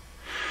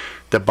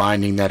the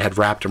binding that had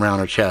wrapped around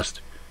her chest.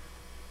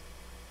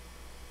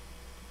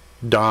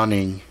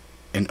 Dawning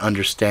and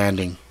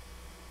understanding.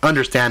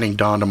 Understanding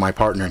dawned on my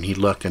partner, and he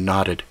looked and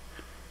nodded.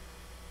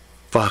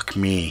 Fuck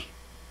me.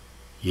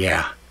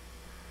 Yeah.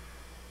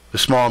 The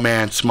small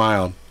man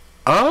smiled.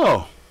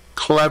 Oh,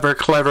 clever,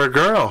 clever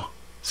girl.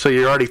 So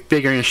you're already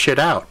figuring shit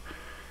out.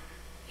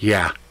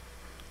 Yeah.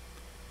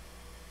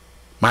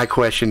 My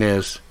question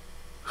is,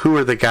 who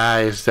are the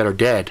guys that are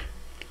dead?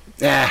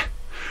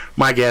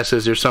 My guess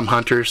is there's some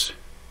hunters.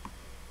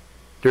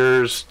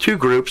 There's two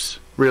groups,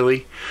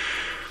 really.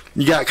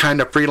 You got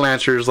kind of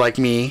freelancers like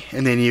me,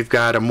 and then you've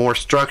got a more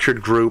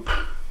structured group.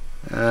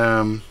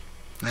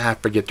 I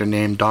forget their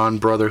name. Dawn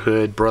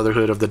Brotherhood,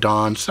 Brotherhood of the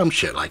Dawn, some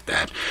shit like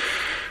that.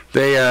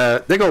 They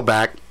go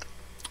back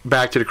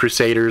to the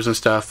Crusaders and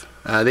stuff.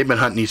 They've been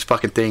hunting these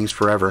fucking things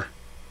forever.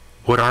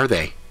 What are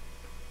they?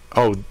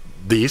 Oh,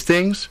 these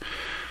things?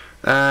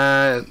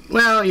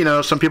 Well, you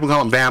know, some people call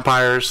them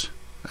vampires.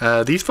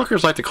 These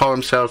fuckers like to call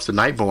themselves the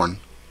Nightborn.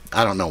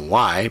 I don't know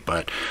why,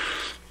 but,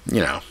 you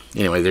know,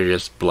 anyway, they're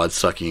just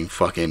blood-sucking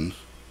fucking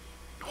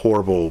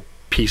horrible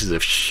pieces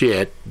of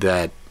shit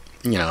that,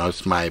 you know,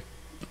 it's my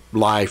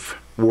life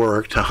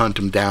work to hunt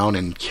them down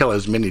and kill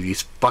as many of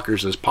these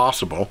fuckers as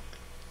possible.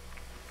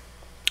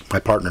 My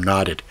partner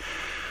nodded.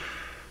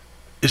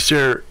 Is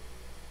there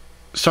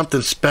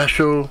something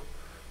special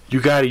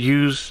you gotta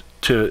use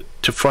to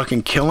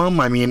fucking kill them?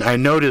 I mean, I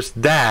noticed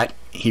that.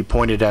 He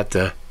pointed at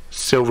the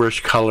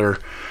silverish color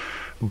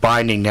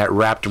binding that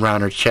wrapped around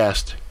her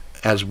chest,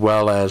 as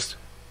well as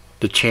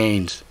the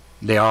chains.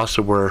 They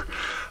also were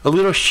a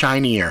little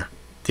shinier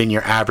than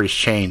your average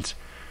chains.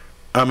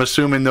 I'm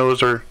assuming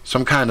those are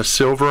some kind of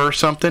silver or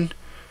something?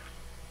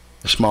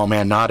 The small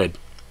man nodded.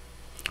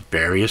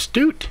 Very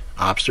astute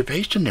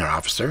observation there,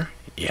 officer.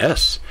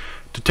 Yes.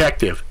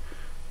 Detective,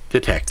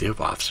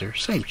 officer,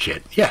 same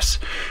shit. Yes,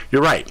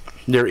 you're right.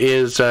 There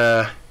is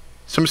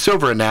some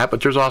silver in that,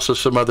 but there's also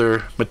some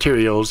other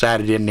materials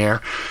added in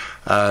there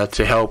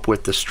to help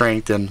with the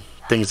strength and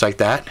things like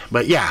that.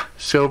 But yeah,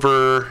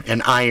 silver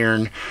and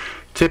iron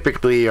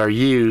typically are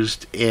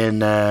used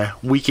in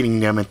weakening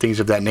them and things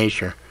of that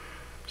nature.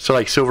 So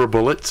like silver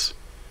bullets?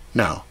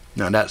 No,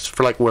 that's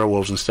for like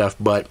werewolves and stuff,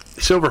 but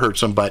silver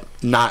hurts them, but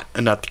not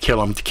enough to kill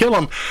them. To kill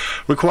them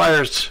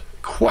requires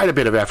quite a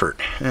bit of effort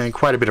and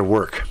quite a bit of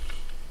work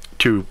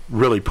to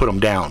really put them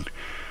down.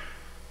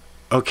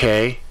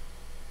 Okay.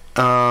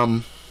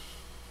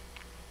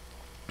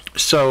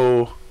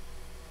 So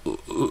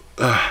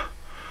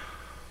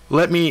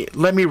let me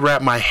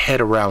wrap my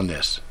head around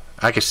this.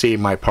 I could see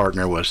my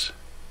partner was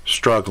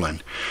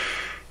struggling.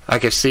 I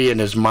could see in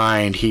his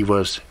mind he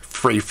was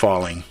free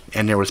falling,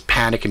 and there was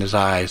panic in his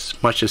eyes,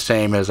 much the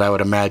same as I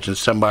would imagine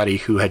somebody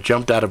who had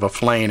jumped out of a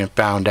plane and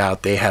found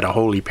out they had a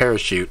holy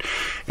parachute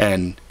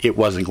and it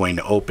wasn't going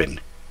to open.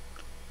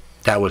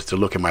 That was the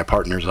look in my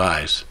partner's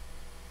eyes.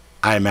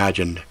 I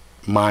imagined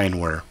mine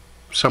were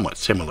somewhat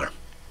similar.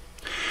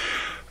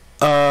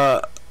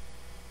 So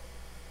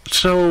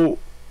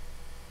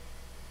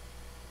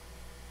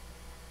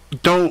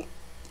don't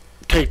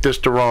take this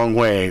the wrong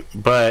way,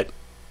 but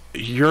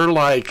you're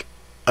like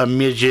a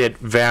midget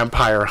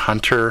vampire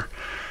hunter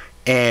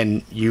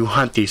and you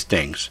hunt these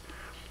things.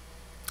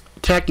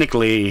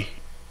 Technically,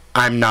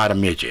 I'm not a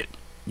midget.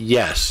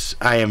 Yes,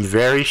 I am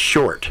very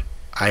short.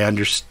 I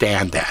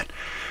understand that.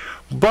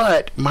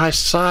 But my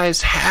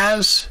size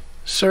has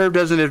served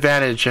as an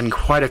advantage on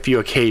quite a few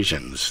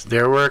occasions.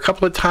 There were a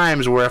couple of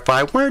times where if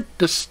I weren't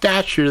the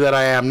stature that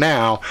I am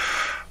now,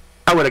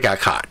 I would have got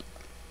caught.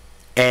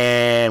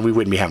 And we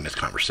wouldn't be having this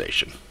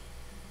conversation.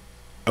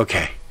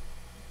 Okay,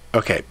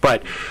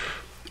 but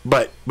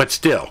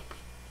still,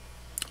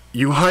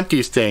 you hunt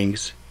these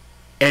things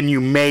and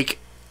you make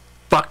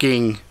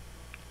fucking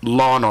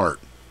lawn art.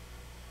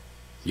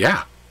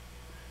 Yeah.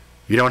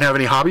 You don't have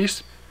any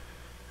hobbies?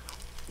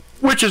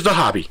 Which is the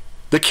hobby?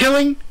 The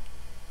killing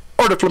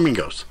or the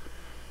flamingos?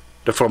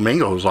 The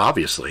flamingos,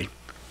 obviously.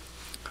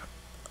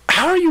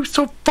 How are you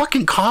so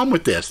fucking calm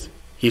with this?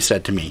 He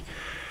said to me.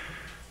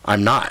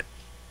 I'm not.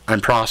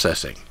 I'm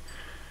processing.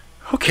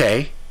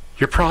 Okay,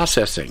 you're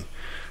processing.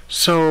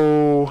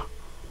 So,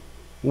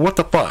 what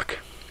the fuck?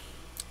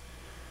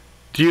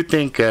 Do you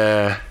think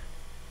the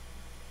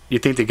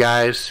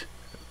guys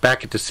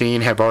back at the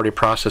scene have already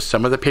processed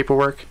some of the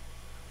paperwork?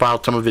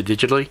 Filed some of it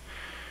digitally?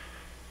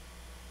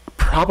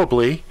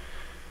 Probably.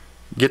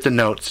 Get the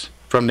notes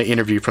from the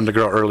interview from the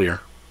girl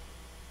earlier.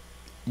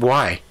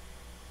 Why?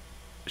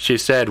 She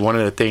said one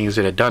of the things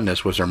that had done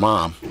this was her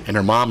mom, and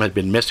her mom had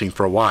been missing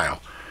for a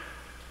while.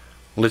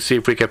 Let's see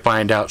if we could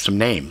find out some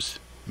names.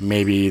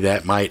 Maybe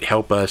that might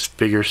help us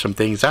figure some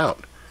things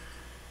out.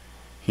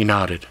 He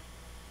nodded.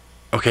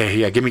 Okay,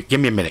 yeah, give me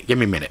a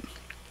minute.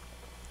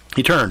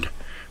 He turned,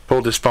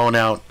 pulled his phone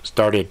out,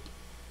 started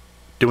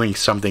doing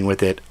something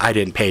with it. I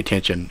didn't pay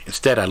attention.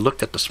 Instead, I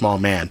looked at the small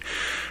man.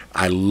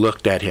 I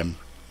looked at him.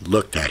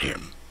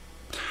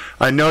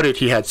 I noted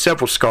he had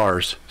several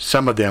scars,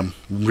 some of them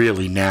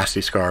really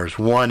nasty scars.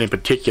 One in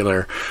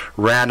particular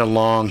ran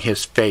along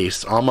his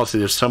face, almost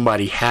as if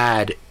somebody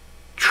had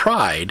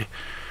tried,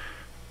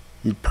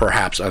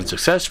 perhaps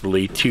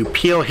unsuccessfully, to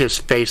peel his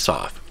face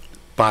off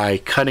by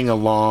cutting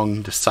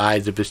along the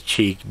sides of his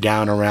cheek,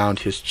 down around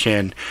his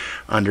chin,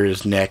 under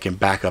his neck, and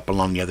back up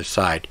along the other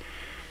side.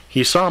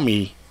 He saw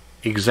me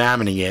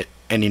examining it,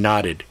 and he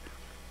nodded.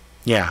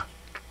 Yeah,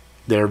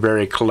 they're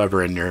very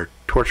clever in their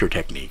torture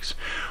techniques.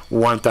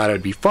 One thought it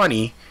would be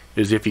funny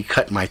is if he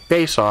cut my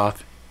face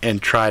off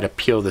and tried to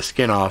peel the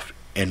skin off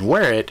and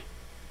wear it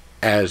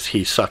as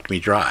he sucked me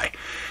dry.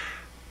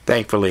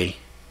 Thankfully,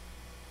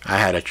 I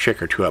had a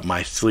trick or two up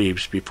my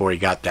sleeves before he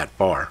got that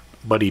far,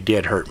 but he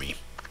did hurt me.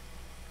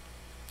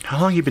 How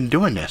long have you been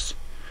doing this?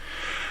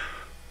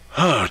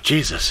 Oh,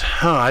 Jesus.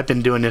 Oh, I've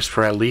been doing this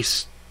for at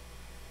least,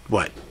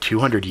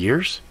 200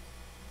 years?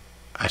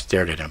 I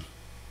stared at him.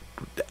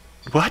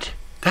 What?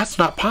 That's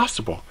not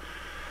possible.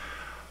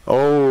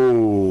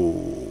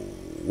 Oh,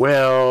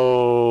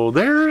 well,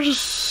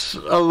 there's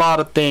a lot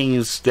of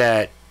things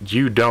that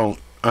you don't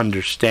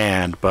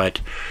understand,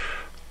 but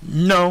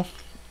no,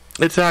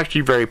 it's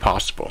actually very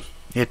possible.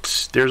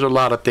 There's a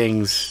lot of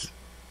things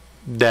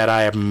that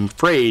I am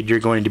afraid you're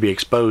going to be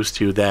exposed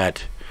to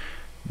that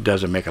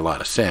doesn't make a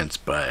lot of sense,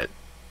 but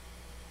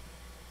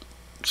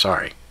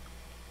sorry.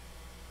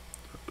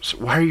 So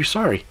why are you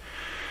sorry?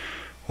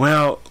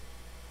 Well,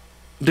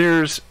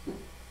 there's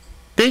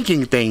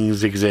thinking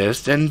things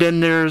exist, and then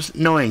there's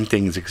knowing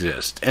things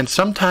exist. And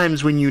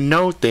sometimes when you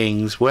know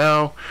things,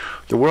 well,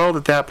 the world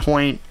at that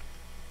point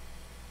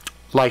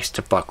likes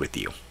to fuck with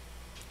you.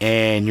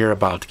 And you're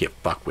about to get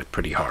fucked with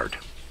pretty hard.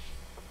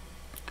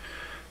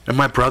 And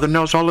my brother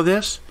knows all of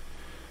this?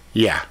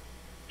 Yeah,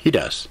 he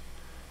does.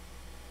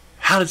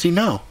 How does he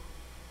know?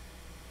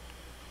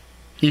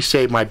 He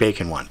saved my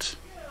bacon once.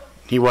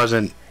 He was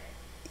in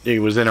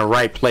a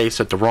right place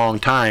at the wrong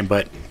time,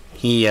 but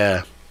he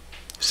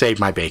saved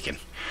my bacon.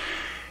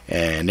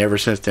 And ever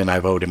since then,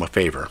 I've owed him a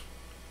favor.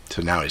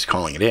 So now he's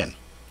calling it in.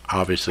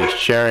 Obviously,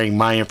 sharing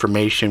my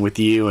information with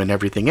you and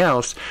everything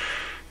else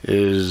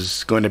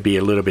is going to be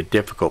a little bit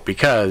difficult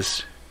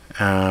because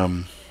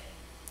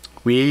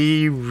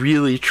we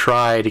really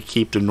try to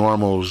keep the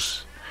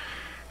normals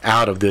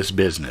out of this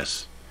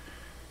business.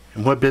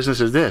 And what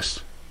business is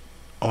this?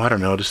 Oh, I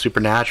don't know, the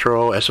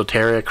supernatural,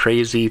 esoteric,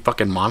 crazy,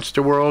 fucking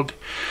monster world?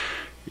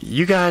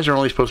 You guys are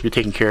only supposed to be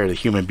taking care of the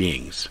human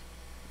beings.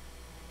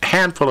 A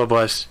handful of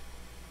us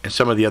and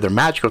some of the other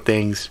magical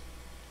things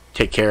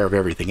take care of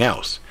everything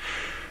else.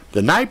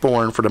 The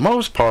Nightborn, for the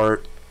most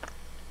part,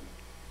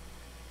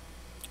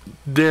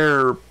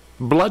 they're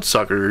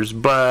bloodsuckers,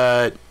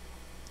 but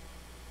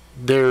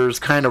there's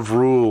kind of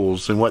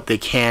rules in what they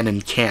can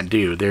and can't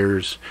do.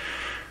 There's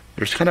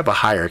kind of a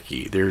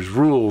hierarchy. There's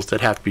rules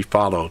that have to be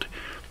followed.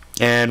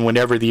 And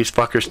whenever these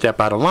fuckers step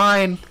out of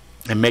line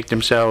and make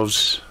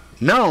themselves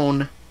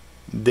known,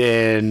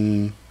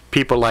 then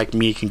people like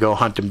me can go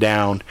hunt them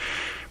down,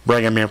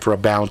 bring them in for a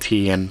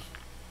bounty, and,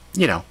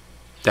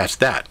 that's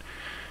that.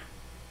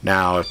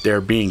 Now, if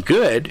they're being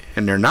good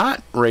and they're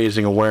not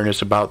raising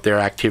awareness about their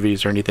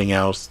activities or anything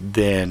else,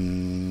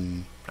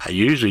 then I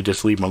usually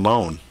just leave them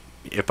alone.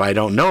 If I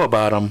don't know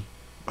about them,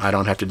 I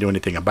don't have to do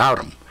anything about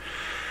them.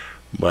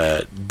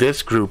 But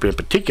this group in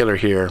particular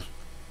here,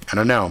 I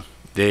don't know.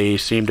 They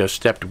seem to have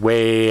stepped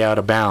way out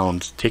of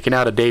bounds. Taking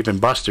out a Dave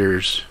 &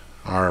 Buster's,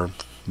 or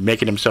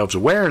making themselves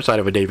aware inside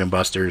of a Dave &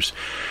 Buster's,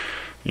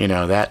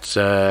 that's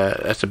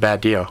a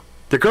bad deal.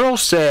 The girl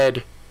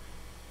said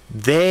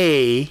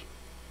they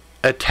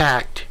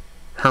attacked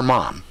her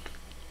mom.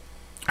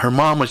 Her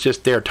mom was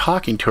just there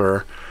talking to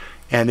her,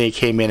 and they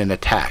came in and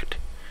attacked.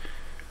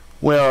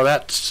 Well,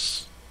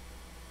 that's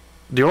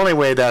the only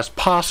way that's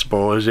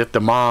possible is if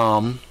the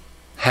mom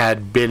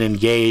had been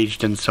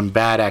engaged in some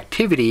bad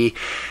activity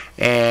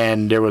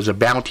and there was a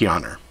bounty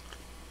on her.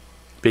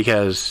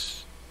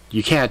 Because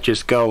you can't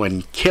just go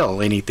and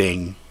kill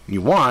anything you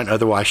want,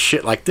 otherwise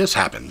shit like this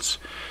happens.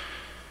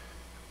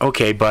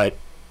 Okay, but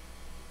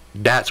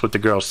that's what the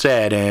girl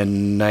said,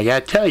 and I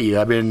gotta tell you,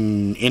 I've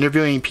been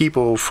interviewing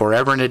people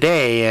forever and a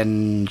day,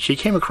 and she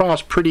came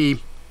across pretty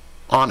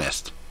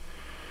honest.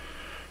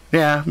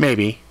 Yeah,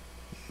 maybe.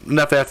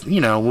 Enough that,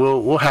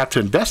 we'll have to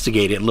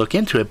investigate it and look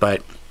into it,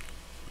 but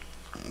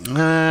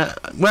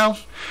well,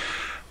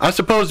 I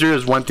suppose there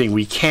is one thing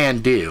we can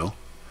do,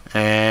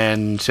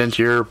 and since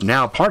you're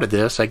now part of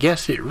this, I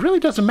guess it really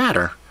doesn't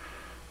matter.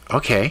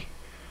 Okay,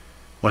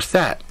 what's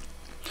that?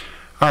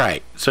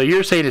 Alright, so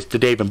you're saying it's the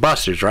Dave and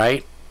Buster's,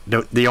 right?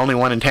 The only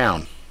one in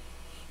town?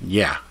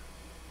 Yeah.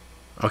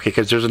 Okay,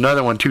 because there's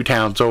another one 2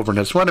 towns over, and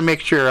I just want to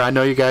make sure I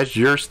know you guys'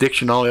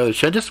 jurisdiction, all the other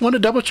shit. I just want to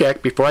double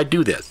check before I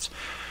do this.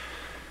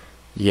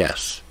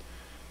 Yes.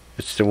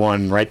 It's the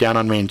one right down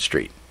on Main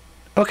Street.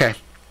 Okay.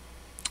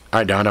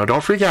 Alright, now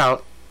don't freak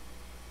out.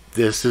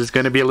 This is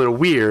going to be a little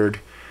weird,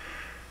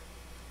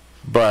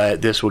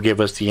 but this will give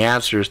us the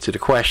answers to the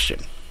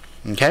question.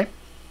 Okay?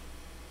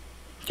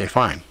 Okay,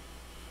 fine.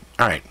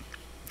 Alright,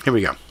 here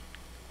we go.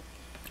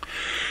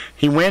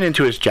 He went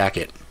into his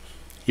jacket.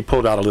 He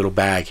pulled out a little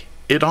bag.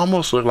 It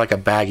almost looked like a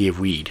baggie of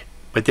weed,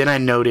 but then I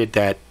noted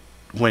that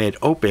when it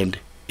opened,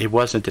 it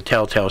wasn't the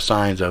telltale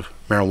signs of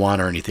marijuana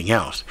or anything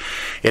else.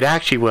 It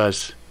actually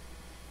was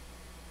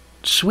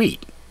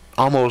sweet,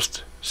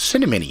 almost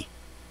cinnamony.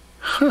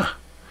 Huh.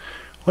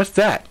 What's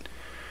that?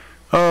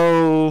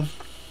 Oh,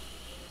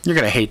 you're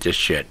going to hate this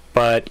shit,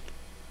 but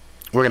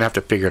we're going to have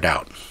to figure it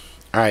out.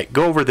 Alright,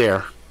 go over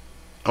there.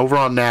 Over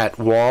on that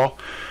wall,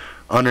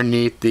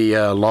 underneath the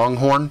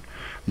Longhorn,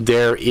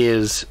 there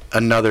is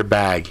another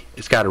bag.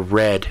 It's got a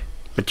red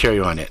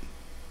material on it.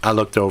 I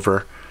looked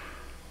over.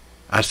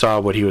 I saw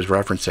what he was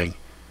referencing.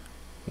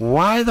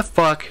 Why the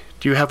fuck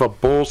do you have a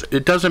bull's...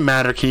 It doesn't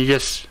matter. Can you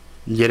just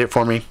get it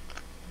for me?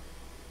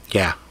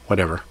 Yeah,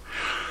 whatever.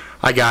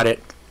 I got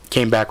it.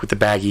 Came back with the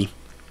baggie.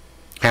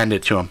 Handed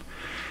it to him.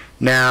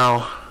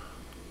 Now,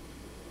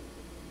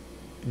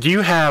 do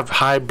you have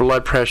high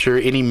blood pressure,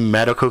 any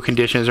medical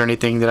conditions or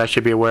anything that I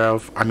should be aware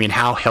of? I mean,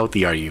 how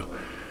healthy are you?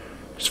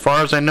 As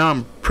far as I know,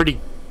 I'm pretty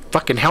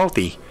fucking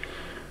healthy.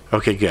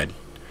 Okay, good.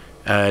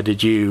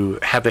 Did you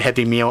have a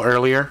heavy meal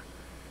earlier?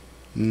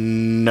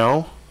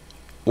 No.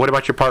 What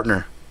about your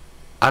partner?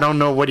 I don't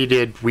know what he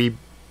did.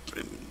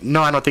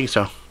 No, I don't think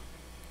so.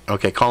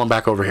 Okay, call him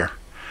back over here.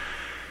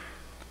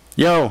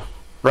 Yo,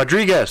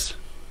 Rodriguez.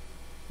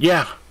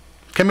 Yeah,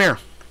 come here.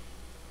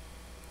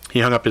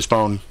 He hung up his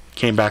phone,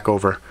 came back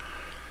over.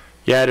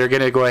 Yeah, they're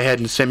going to go ahead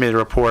and send me the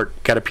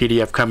report. Got a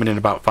PDF coming in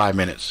about 5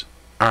 minutes.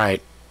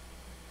 Alright.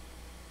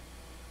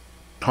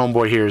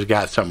 Homeboy here has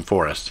got something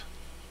for us.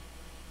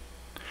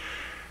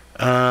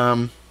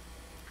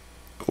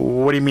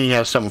 What do you mean he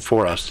has something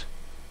for us?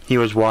 He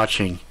was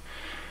watching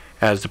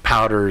as the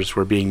powders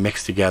were being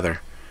mixed together.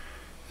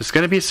 It's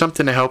going to be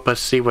something to help us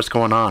see what's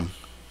going on.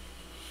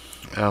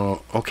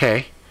 Oh,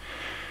 okay.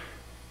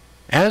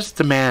 As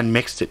the man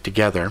mixed it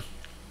together,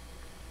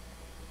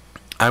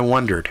 I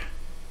wondered,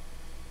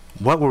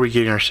 what were we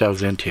getting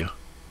ourselves into?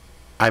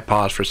 I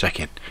paused for a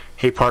second.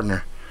 Hey,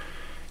 partner,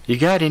 you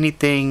got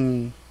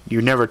anything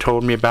you never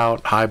told me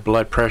about? High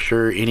blood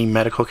pressure, any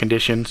medical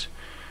conditions?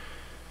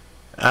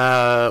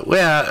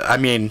 Well, I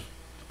mean,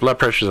 blood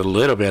pressure's a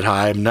little bit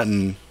high.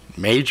 Nothing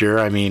major.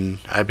 I mean,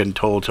 I've been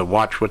told to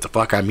watch what the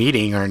fuck I'm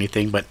eating or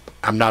anything, but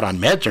I'm not on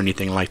meds or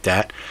anything like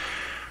that.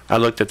 I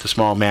looked at the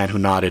small man who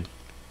nodded.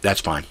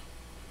 That's fine.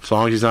 As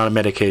long as he's not on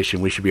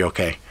medication, we should be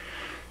okay.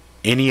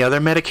 Any other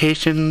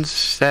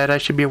medications that I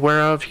should be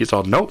aware of? He's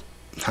all, nope,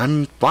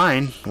 I'm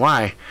fine.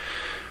 Why?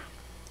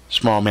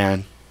 Small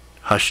man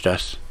hushed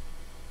us.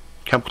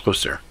 Come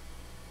closer.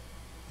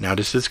 Now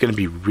this is going to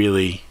be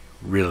really,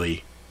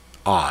 really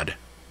odd,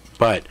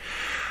 but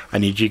I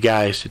need you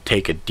guys to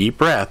take a deep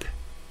breath,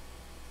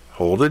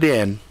 hold it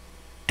in,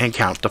 and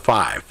count to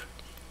 5.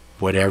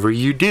 Whatever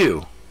you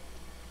do,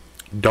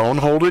 don't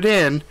hold it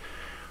in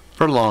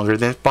for longer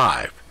than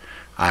 5.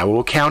 I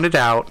will count it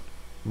out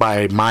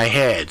by my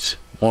heads.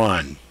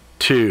 1,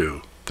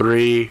 2,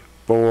 3,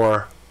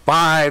 4,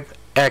 5.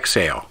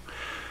 Exhale.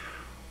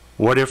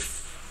 What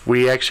if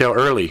we exhale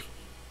early?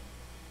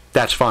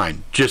 That's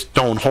fine. Just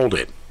don't hold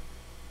it.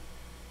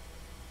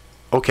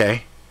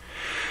 Okay.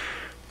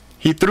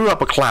 He threw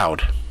up a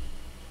cloud.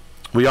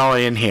 We all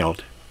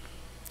inhaled.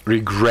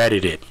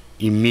 Regretted it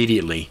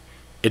immediately.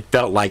 It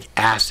felt like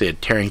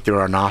acid tearing through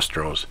our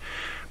nostrils.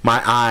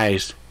 My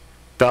eyes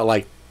felt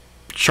like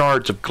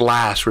shards of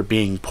glass were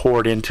being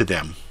poured into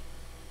them.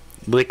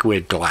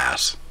 Liquid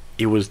glass.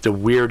 It was the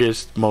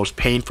weirdest, most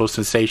painful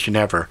sensation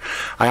ever.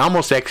 I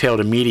almost exhaled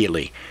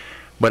immediately,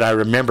 but I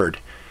remembered.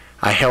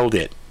 I held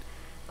it.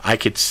 I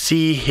could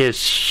see his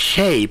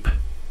shape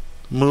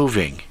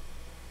moving.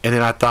 And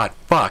then I thought,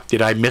 fuck,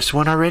 did I miss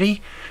one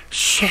already?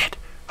 Shit,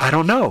 I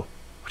don't know.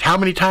 How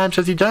many times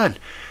has he done?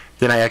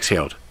 Then I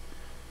exhaled.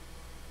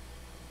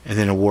 And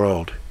then the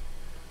world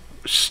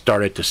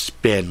started to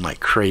spin like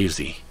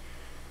crazy.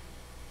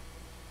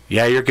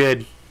 Yeah, you're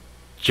good.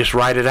 Just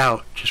ride it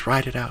out. Just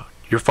ride it out.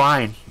 You're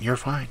fine. You're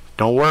fine.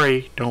 Don't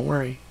worry. Don't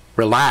worry.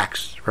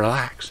 Relax.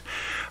 Relax.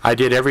 I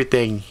did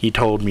everything he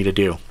told me to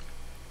do.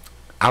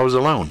 I was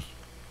alone.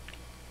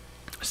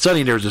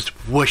 Suddenly there was this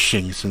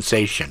whooshing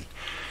sensation.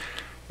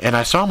 And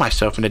I saw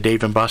myself in a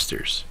Dave &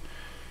 Buster's.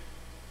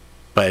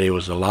 But it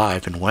was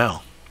alive and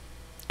well.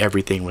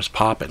 Everything was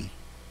popping.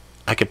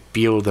 I could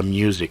feel the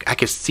music. I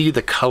could see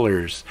the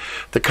colors.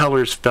 The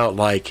colors felt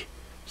like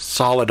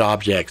solid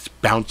objects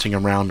bouncing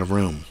around the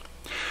room.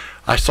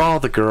 I saw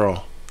the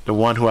girl, the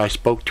one who I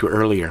spoke to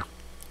earlier.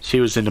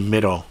 She was in the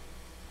middle,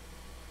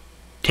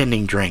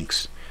 tending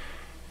drinks,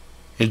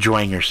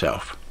 enjoying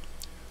herself.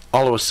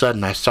 All of a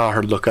sudden, I saw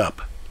her look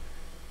up.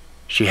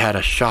 She had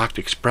a shocked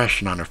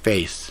expression on her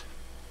face.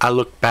 I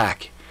looked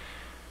back.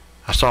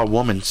 I saw a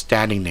woman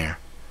standing there.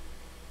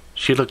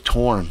 She looked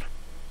torn.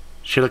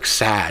 She looked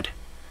sad.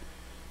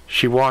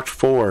 She walked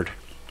forward.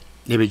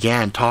 They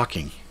began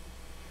talking.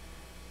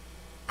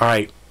 All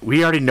right,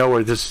 we already know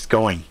where this is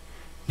going.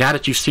 Now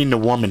that you've seen the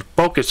woman,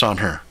 focus on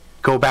her.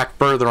 Go back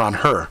further on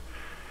her.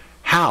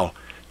 How?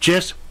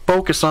 Just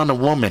focus on the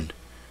woman.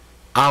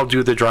 I'll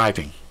do the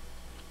driving.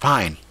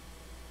 Fine.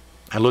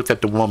 I looked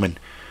at the woman.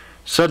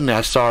 Suddenly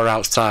I saw her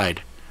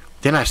outside.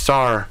 Then I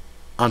saw her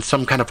on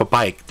some kind of a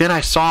bike. Then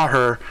I saw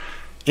her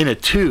in a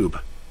tube.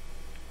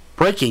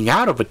 Breaking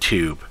out of a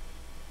tube.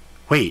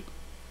 Wait.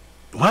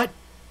 What?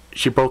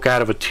 She broke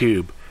out of a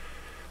tube.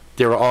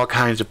 There were all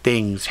kinds of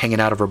things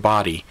hanging out of her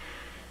body.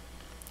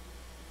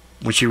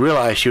 When she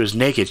realized she was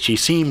naked, she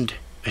seemed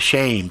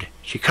ashamed.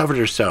 She covered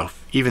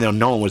herself, even though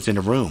no one was in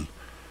the room.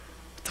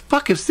 What the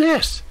fuck is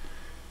this?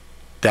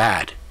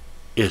 That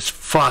is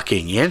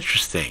fucking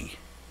interesting,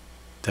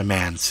 the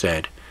man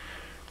said.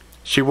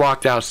 She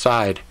walked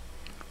outside.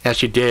 As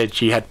she did,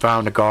 she had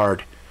found a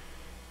guard.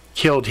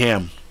 Killed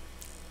him.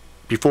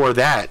 Before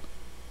that,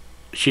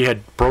 she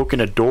had broken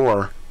a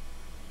door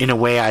in a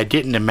way I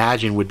didn't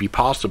imagine would be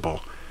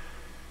possible.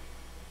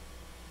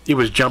 It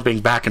was jumping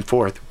back and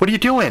forth. What are you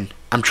doing?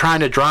 I'm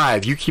trying to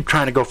drive. You keep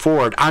trying to go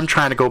forward. I'm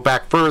trying to go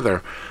back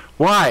further.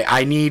 Why?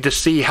 I need to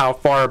see how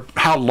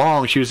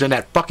long she was in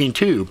that fucking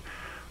tube.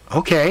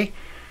 Okay.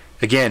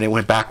 Again, it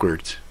went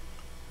backwards.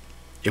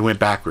 It went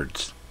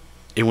backwards.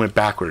 It went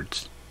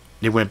backwards.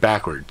 It went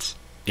backwards.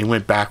 It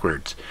went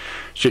backwards.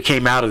 She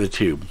came out of the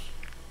tube.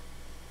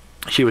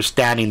 She was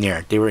standing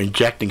there. They were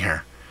injecting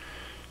her.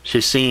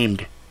 She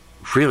seemed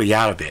really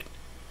out of it.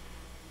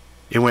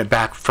 It went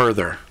back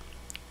further.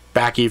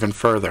 Back even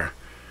further.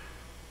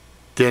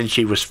 Then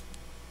she was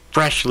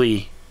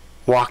freshly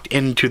walked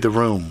into the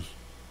room,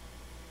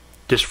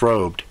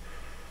 disrobed,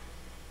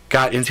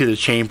 got into the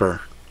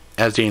chamber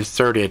as they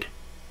inserted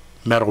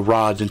metal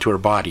rods into her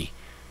body.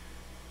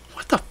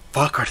 What the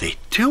fuck are they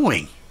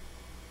doing?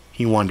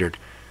 He wondered.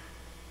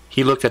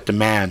 He looked at the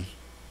man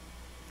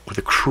with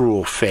a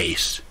cruel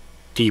face,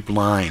 deep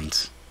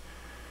lines.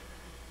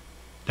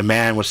 The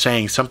man was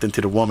saying something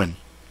to the woman.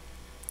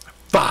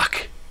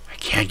 Fuck! I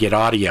can't get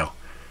audio.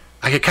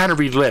 I could kind of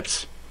read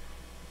lips.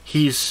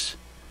 He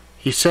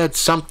said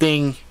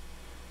something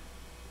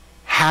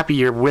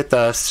happier with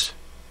us.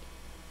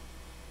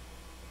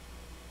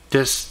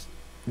 This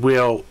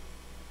will,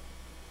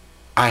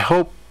 I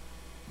hope,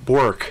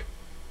 work.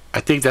 I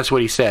think that's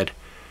what he said.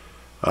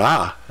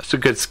 Ah, that's a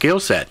good skill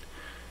set.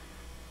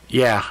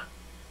 Yeah.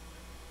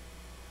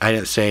 I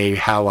didn't say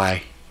how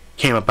I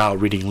came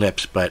about reading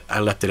lips, but I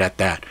left it at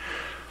that.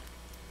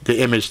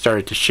 The image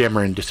started to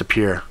shimmer and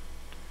disappear.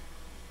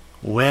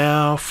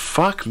 Well,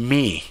 fuck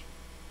me,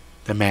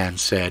 the man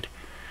said.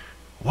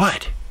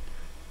 What?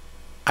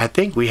 I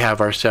think we have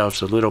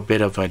ourselves a little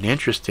bit of an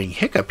interesting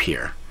hiccup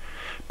here,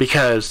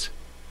 because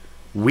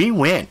we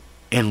went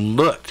and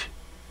looked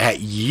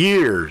at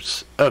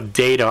years of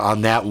data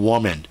on that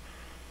woman.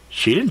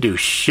 She didn't do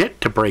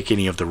shit to break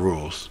any of the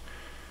rules.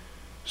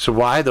 So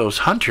why those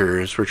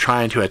hunters were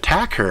trying to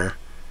attack her?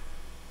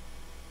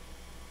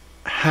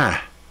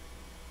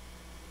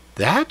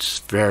 That's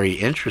very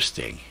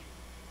interesting.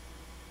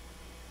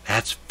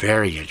 That's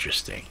very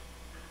interesting.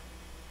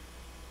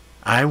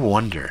 I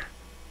wonder.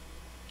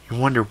 You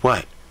wonder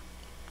what?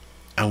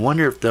 I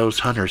wonder if those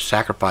hunters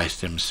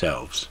sacrificed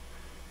themselves.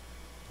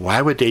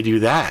 Why would they do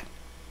that?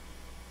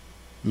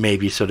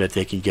 Maybe so that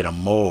they can get a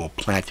mole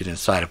planted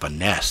inside of a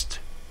nest.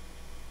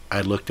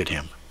 I looked at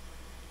him.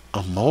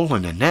 A mole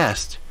in a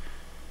nest?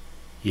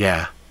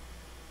 Yeah.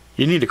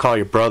 You need to call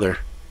your brother.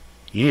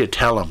 You need to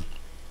tell him.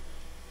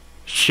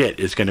 Shit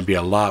is going to be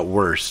a lot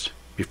worse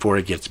before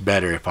it gets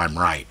better if I'm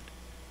right.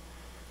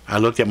 I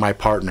looked at my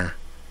partner.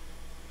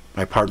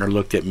 My partner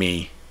looked at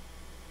me.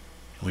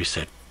 And we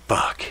said,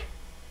 fuck.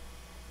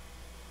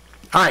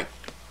 Alright.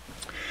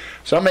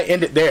 So I'm going to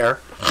end it there.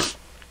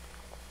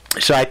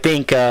 So I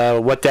think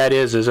what that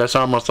is that's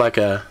almost like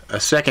a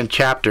second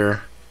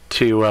chapter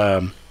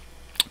to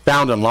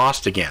Found and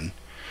Lost again.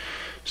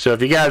 So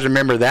if you guys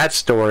remember that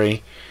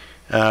story,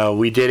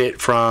 we did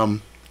it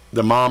from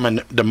the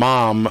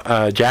mom,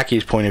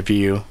 Jackie's point of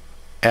view,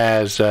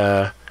 Samantha's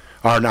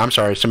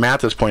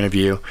point of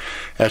view,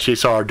 as she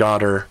saw her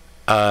daughter,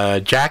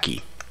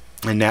 Jackie.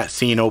 And that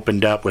scene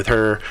opened up with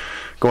her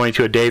going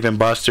to a Dave and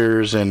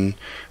Buster's and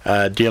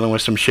dealing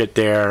with some shit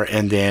there,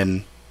 and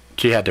then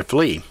she had to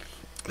flee.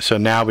 So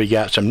now we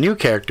got some new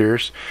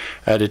characters,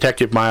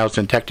 Detective Miles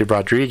and Detective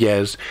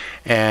Rodriguez,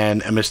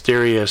 and a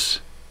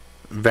mysterious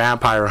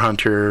vampire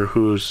hunter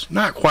who's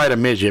not quite a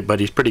midget, but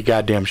he's pretty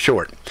goddamn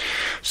short.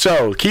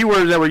 So,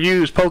 keywords that were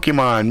used: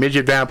 Pokemon,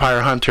 midget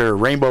vampire hunter,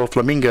 rainbow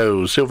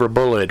flamingo, silver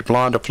bullet,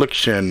 blonde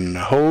affliction,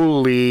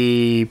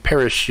 holy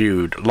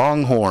parachute,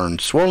 longhorn,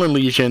 swollen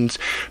lesions,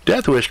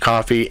 death wish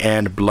coffee,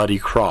 and bloody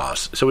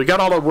cross. So we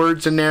got all the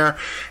words in there,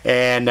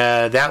 and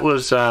that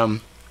was kind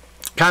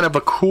of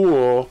a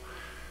cool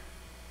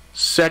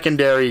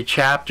secondary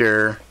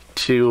chapter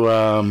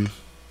to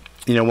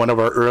one of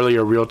our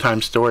earlier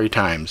real-time story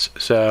times.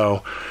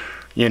 So,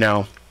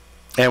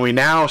 and we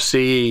now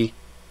see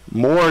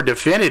more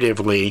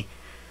definitively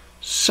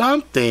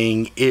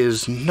something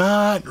is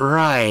not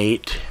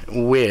right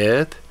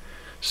with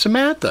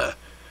Samantha.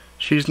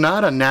 She's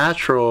not a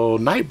natural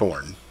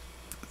Nightborn.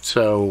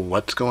 So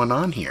what's going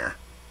on here?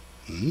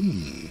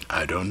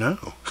 I don't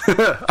know.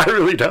 I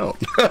really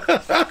don't.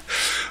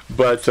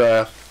 But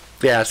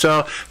yeah,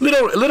 so a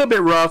little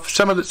bit rough.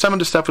 Some of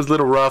the stuff was a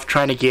little rough,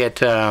 trying to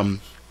get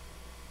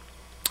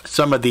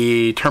some of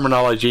the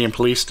terminology and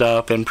police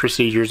stuff and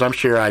procedures. I'm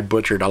sure I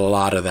butchered a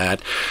lot of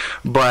that,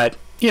 but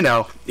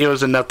it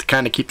was enough to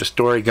kind of keep the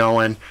story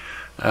going,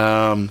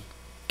 and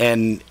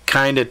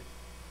kind of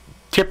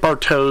tip our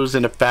toes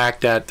in the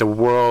fact that the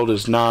world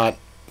is not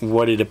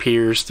what it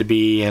appears to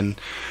be. And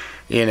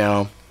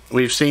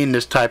we've seen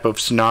this type of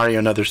scenario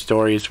in other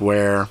stories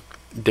where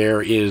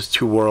there is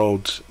two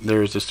worlds.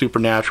 There's the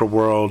supernatural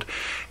world,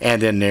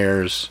 and then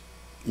there's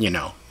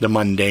the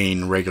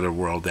mundane regular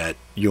world that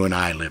you and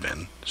I live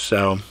in.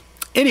 So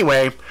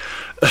anyway,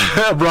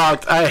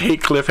 Brock, I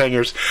hate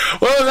cliffhangers.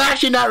 Well, it's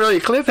actually not really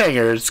a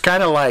cliffhanger. It's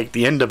kind of like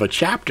the end of a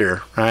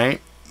chapter, right?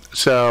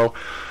 So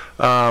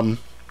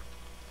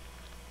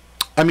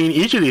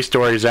each of these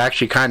stories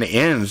actually kind of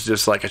ends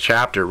just like a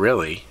chapter,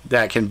 really,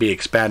 that can be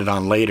expanded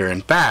on later.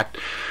 In fact,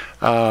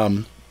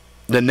 the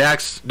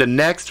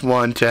next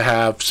one to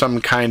have some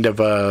kind of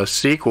a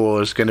sequel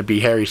is going to be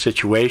Harry's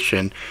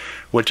Situation,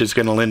 which is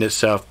going to lend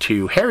itself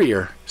to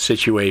Harrier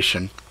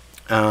Situation,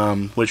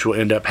 which will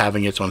end up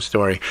having its own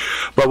story.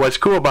 But what's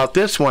cool about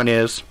this one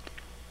is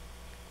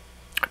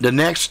the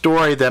next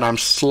story that I'm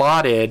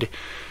slotted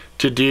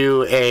to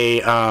do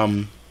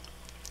a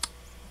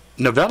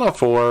novella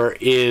for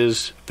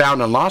is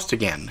Found and Lost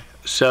Again.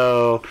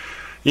 So,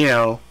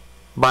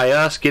 by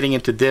us getting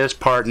into this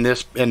part and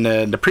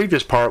the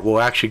previous part will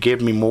actually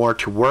give me more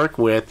to work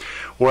with,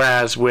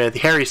 whereas with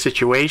Harry's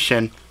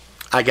Situation,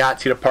 I got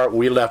to the part where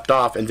we left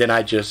off, and then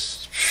I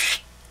just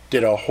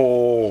did a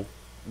whole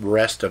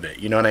rest of it.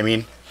 You know what I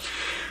mean?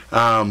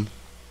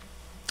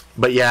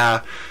 But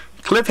yeah,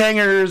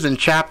 cliffhangers and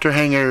chapter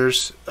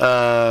hangers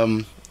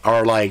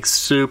are like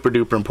super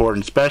duper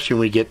important, especially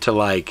when we get to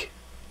like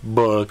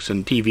books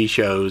and TV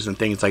shows and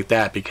things like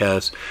that,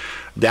 because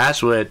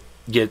that's what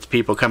gets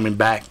people coming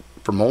back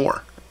for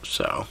more.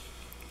 So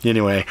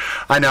anyway,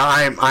 I know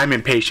I'm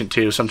impatient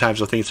too. Sometimes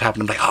the things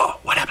happen, I'm like, oh,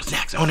 what happens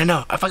next? I want to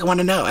know. I fucking want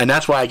to know. And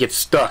that's why I get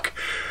stuck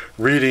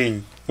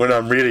reading. When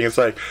I'm reading, it's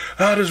like,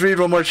 I'll just read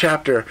one more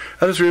chapter.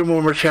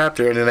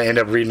 And then I end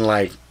up reading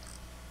like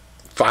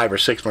 5 or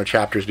 6 more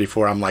chapters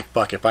before I'm like,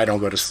 fuck, if I don't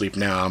go to sleep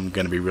now, I'm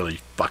going to be really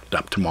fucked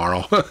up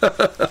tomorrow.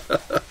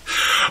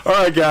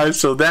 Alright guys,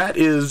 so that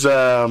is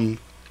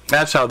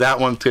that's how that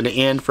one's going to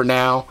end for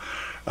now.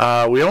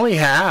 We only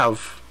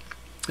have,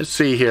 let's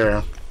see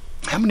here,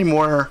 how many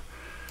more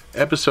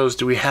episodes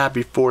do we have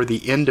before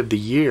the end of the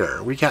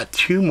year? We got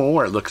 2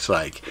 more, it looks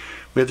like.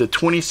 We have the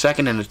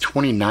 22nd and the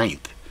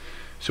 29th.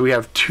 So we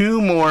have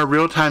 2 more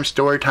real-time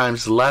story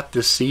times left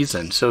this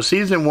season. So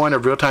season 1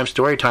 of real-time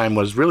story time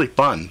was really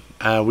fun.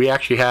 We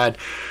actually had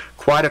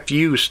quite a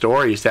few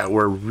stories that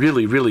were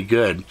really, really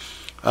good.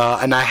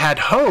 And I had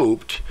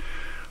hoped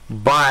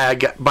by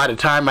the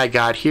time I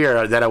got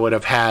here that I would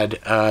have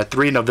had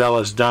 3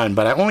 novellas done,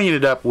 but I only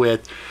ended up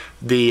with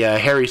the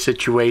Harry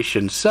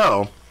Situation.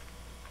 So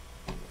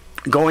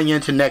going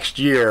into next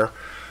year,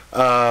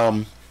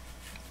 I'm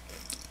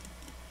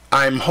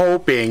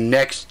hoping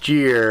next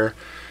year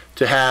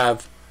to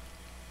have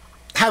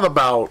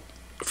about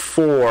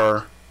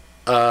 4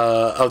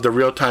 of the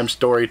real-time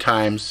story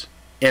times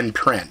in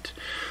print.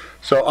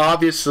 So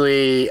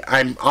obviously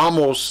I'm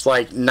almost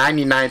like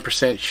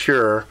 99%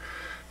 sure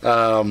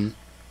Found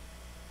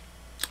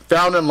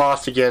and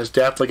Lost Again is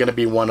definitely going to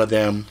be one of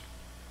them.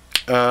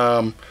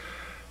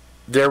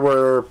 There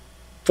were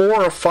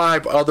 4 or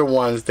 5 other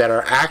ones that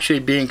are actually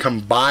being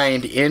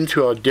combined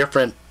into a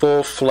different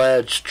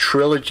full-fledged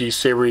trilogy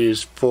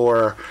series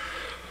for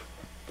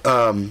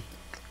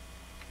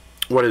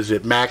what is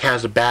it? Mac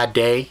Has a Bad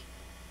Day.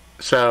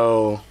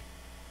 So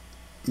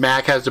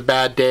Mac Has a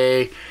Bad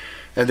Day,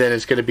 and then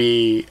it's going to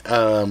be,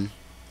 or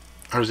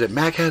is it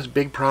Mac has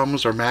big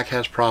problems or Mac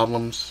has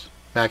problems?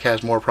 Mac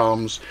has more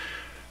problems.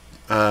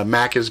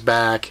 Mac is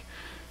back.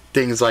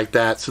 Things like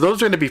that. So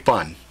those are going to be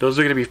fun. Those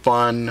are going to be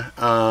fun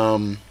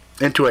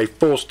into a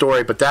full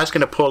story, but that's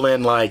going to pull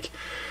in like,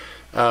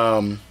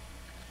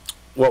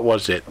 what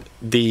was it?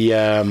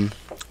 The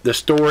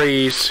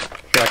stories.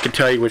 I can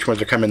tell you which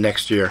ones are coming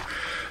next year.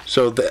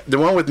 So the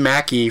one with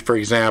Mackie, for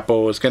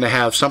example, is going to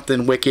have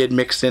something wicked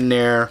mixed in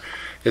there.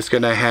 It's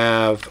going to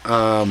have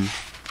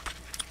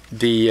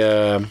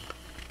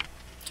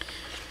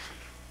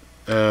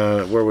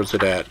where was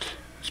it at?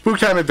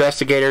 Spooktime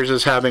Investigators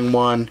is having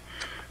one.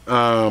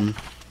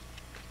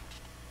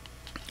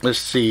 Let's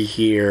see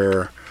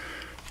here.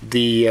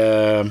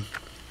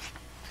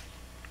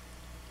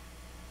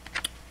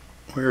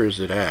 Where is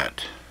it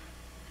at?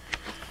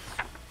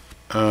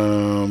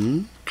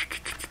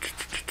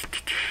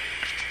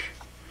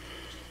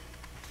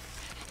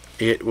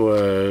 It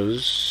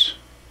was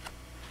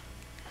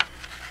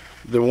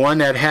the one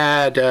that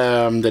had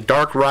the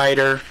Dark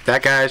Rider.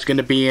 That guy's going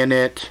to be in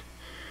it.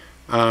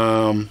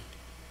 The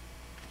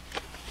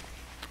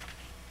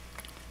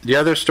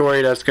other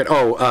story that's good.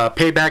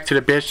 Payback to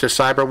the Bitch, the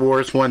Cyber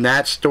Wars one.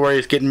 That story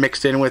is getting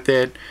mixed in with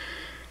it.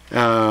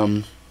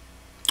 One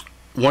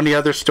of the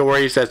other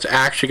stories that's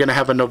actually going to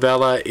have a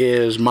novella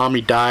is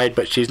Mommy Died,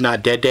 but She's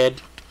Not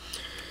Dead.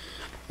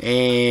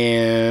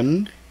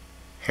 And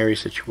Harry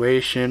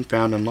Situation,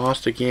 Found and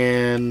Lost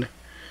Again.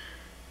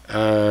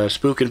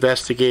 Spook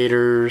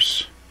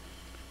Investigators.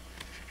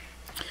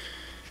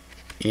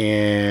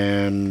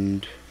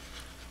 And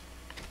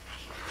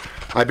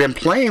I've been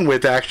playing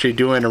with actually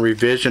doing a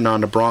revision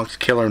on the Bronx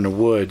Killer in the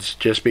Woods,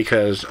 just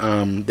because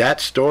that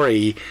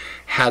story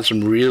has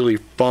some really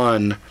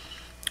fun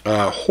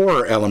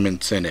horror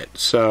elements in it.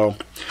 So,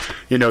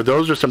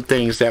 those are some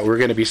things that we're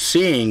going to be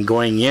seeing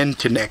going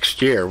into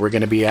next year. We're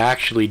going to be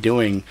actually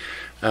doing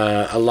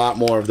a lot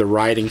more of the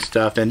writing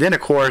stuff. And then,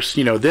 of course,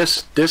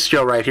 this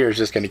show right here is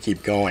just going to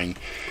keep going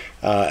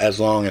as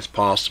long as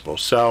possible.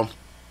 So,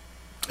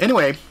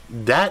 anyway,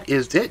 that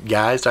is it,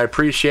 guys. I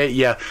appreciate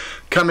you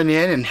coming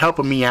in and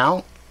helping me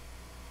out.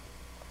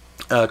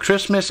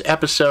 Christmas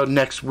episode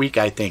next week,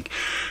 I think.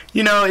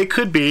 It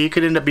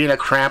could end up being a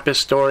Krampus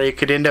story. It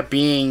could end up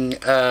being,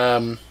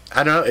 I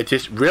don't know. It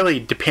just really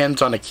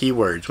depends on the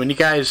keywords. When you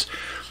guys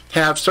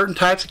have certain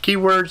types of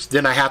keywords,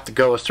 then I have to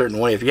go a certain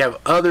way. If you have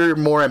other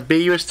more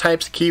ambiguous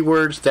types of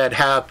keywords that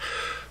have,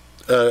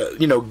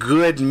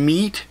 good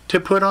meat to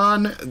put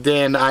on,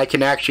 then I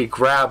can actually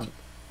grab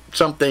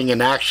something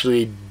and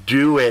actually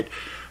do it,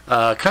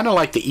 kind of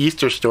like the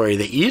Easter story.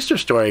 The Easter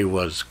story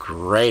was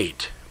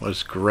great.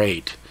 Is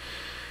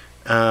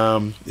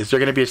there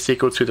going to be a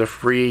sequel to the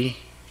free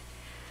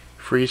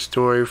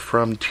story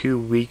from 2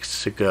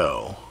 weeks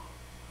ago?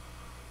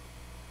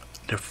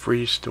 The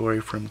free story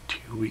from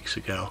 2 weeks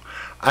ago.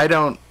 I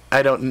don't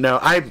know.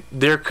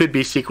 There could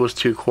be sequels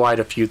to quite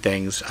a few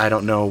things. I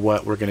don't know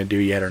what we're going to do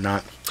yet or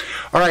not.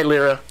 All right,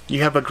 Lyra,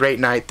 you have a great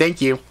night.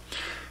 Thank you.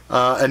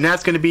 And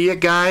that's going to be it,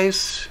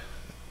 guys.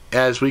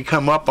 As we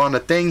come up on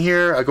the thing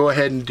here, I'll go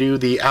ahead and do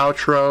the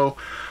outro.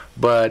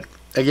 But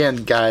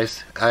again,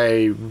 guys,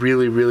 I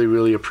really, really,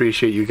 really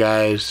appreciate you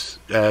guys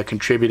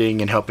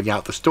contributing and helping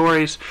out the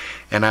stories.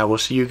 And I will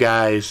see you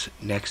guys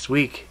next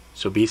week.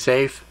 So be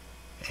safe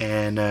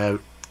and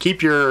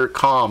keep your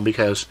calm,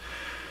 because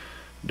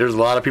there's a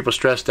lot of people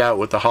stressed out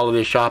with the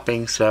holiday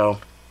shopping. So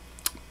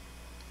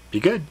be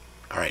good.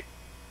 All right.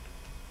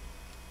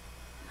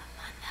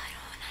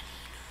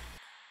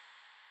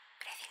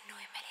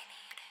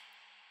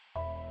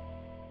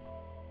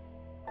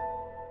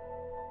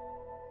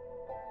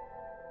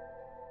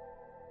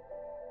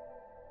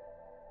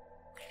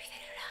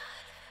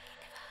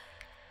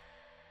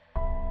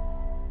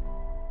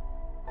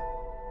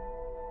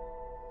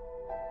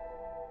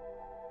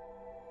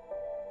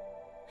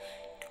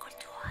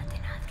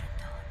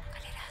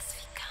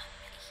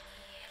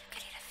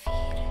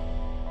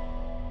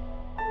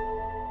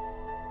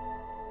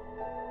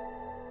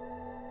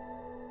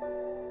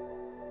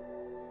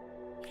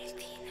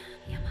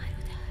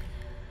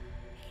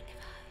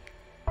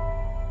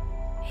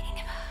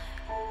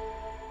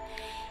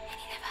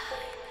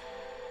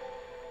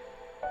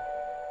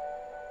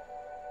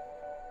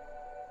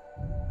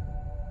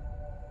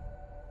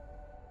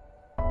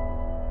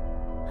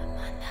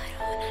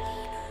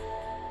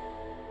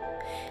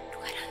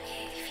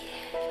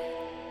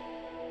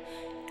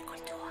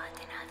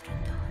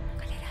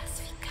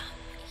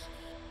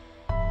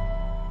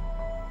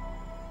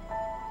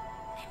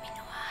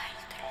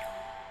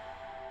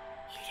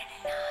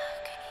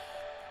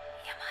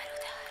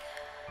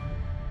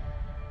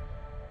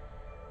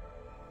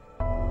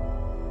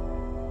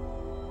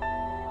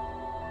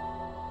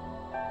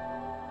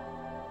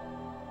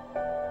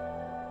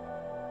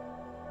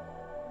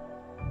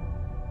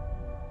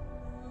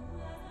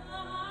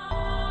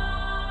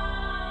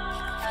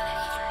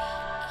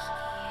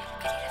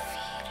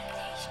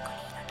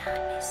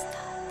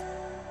 Stop.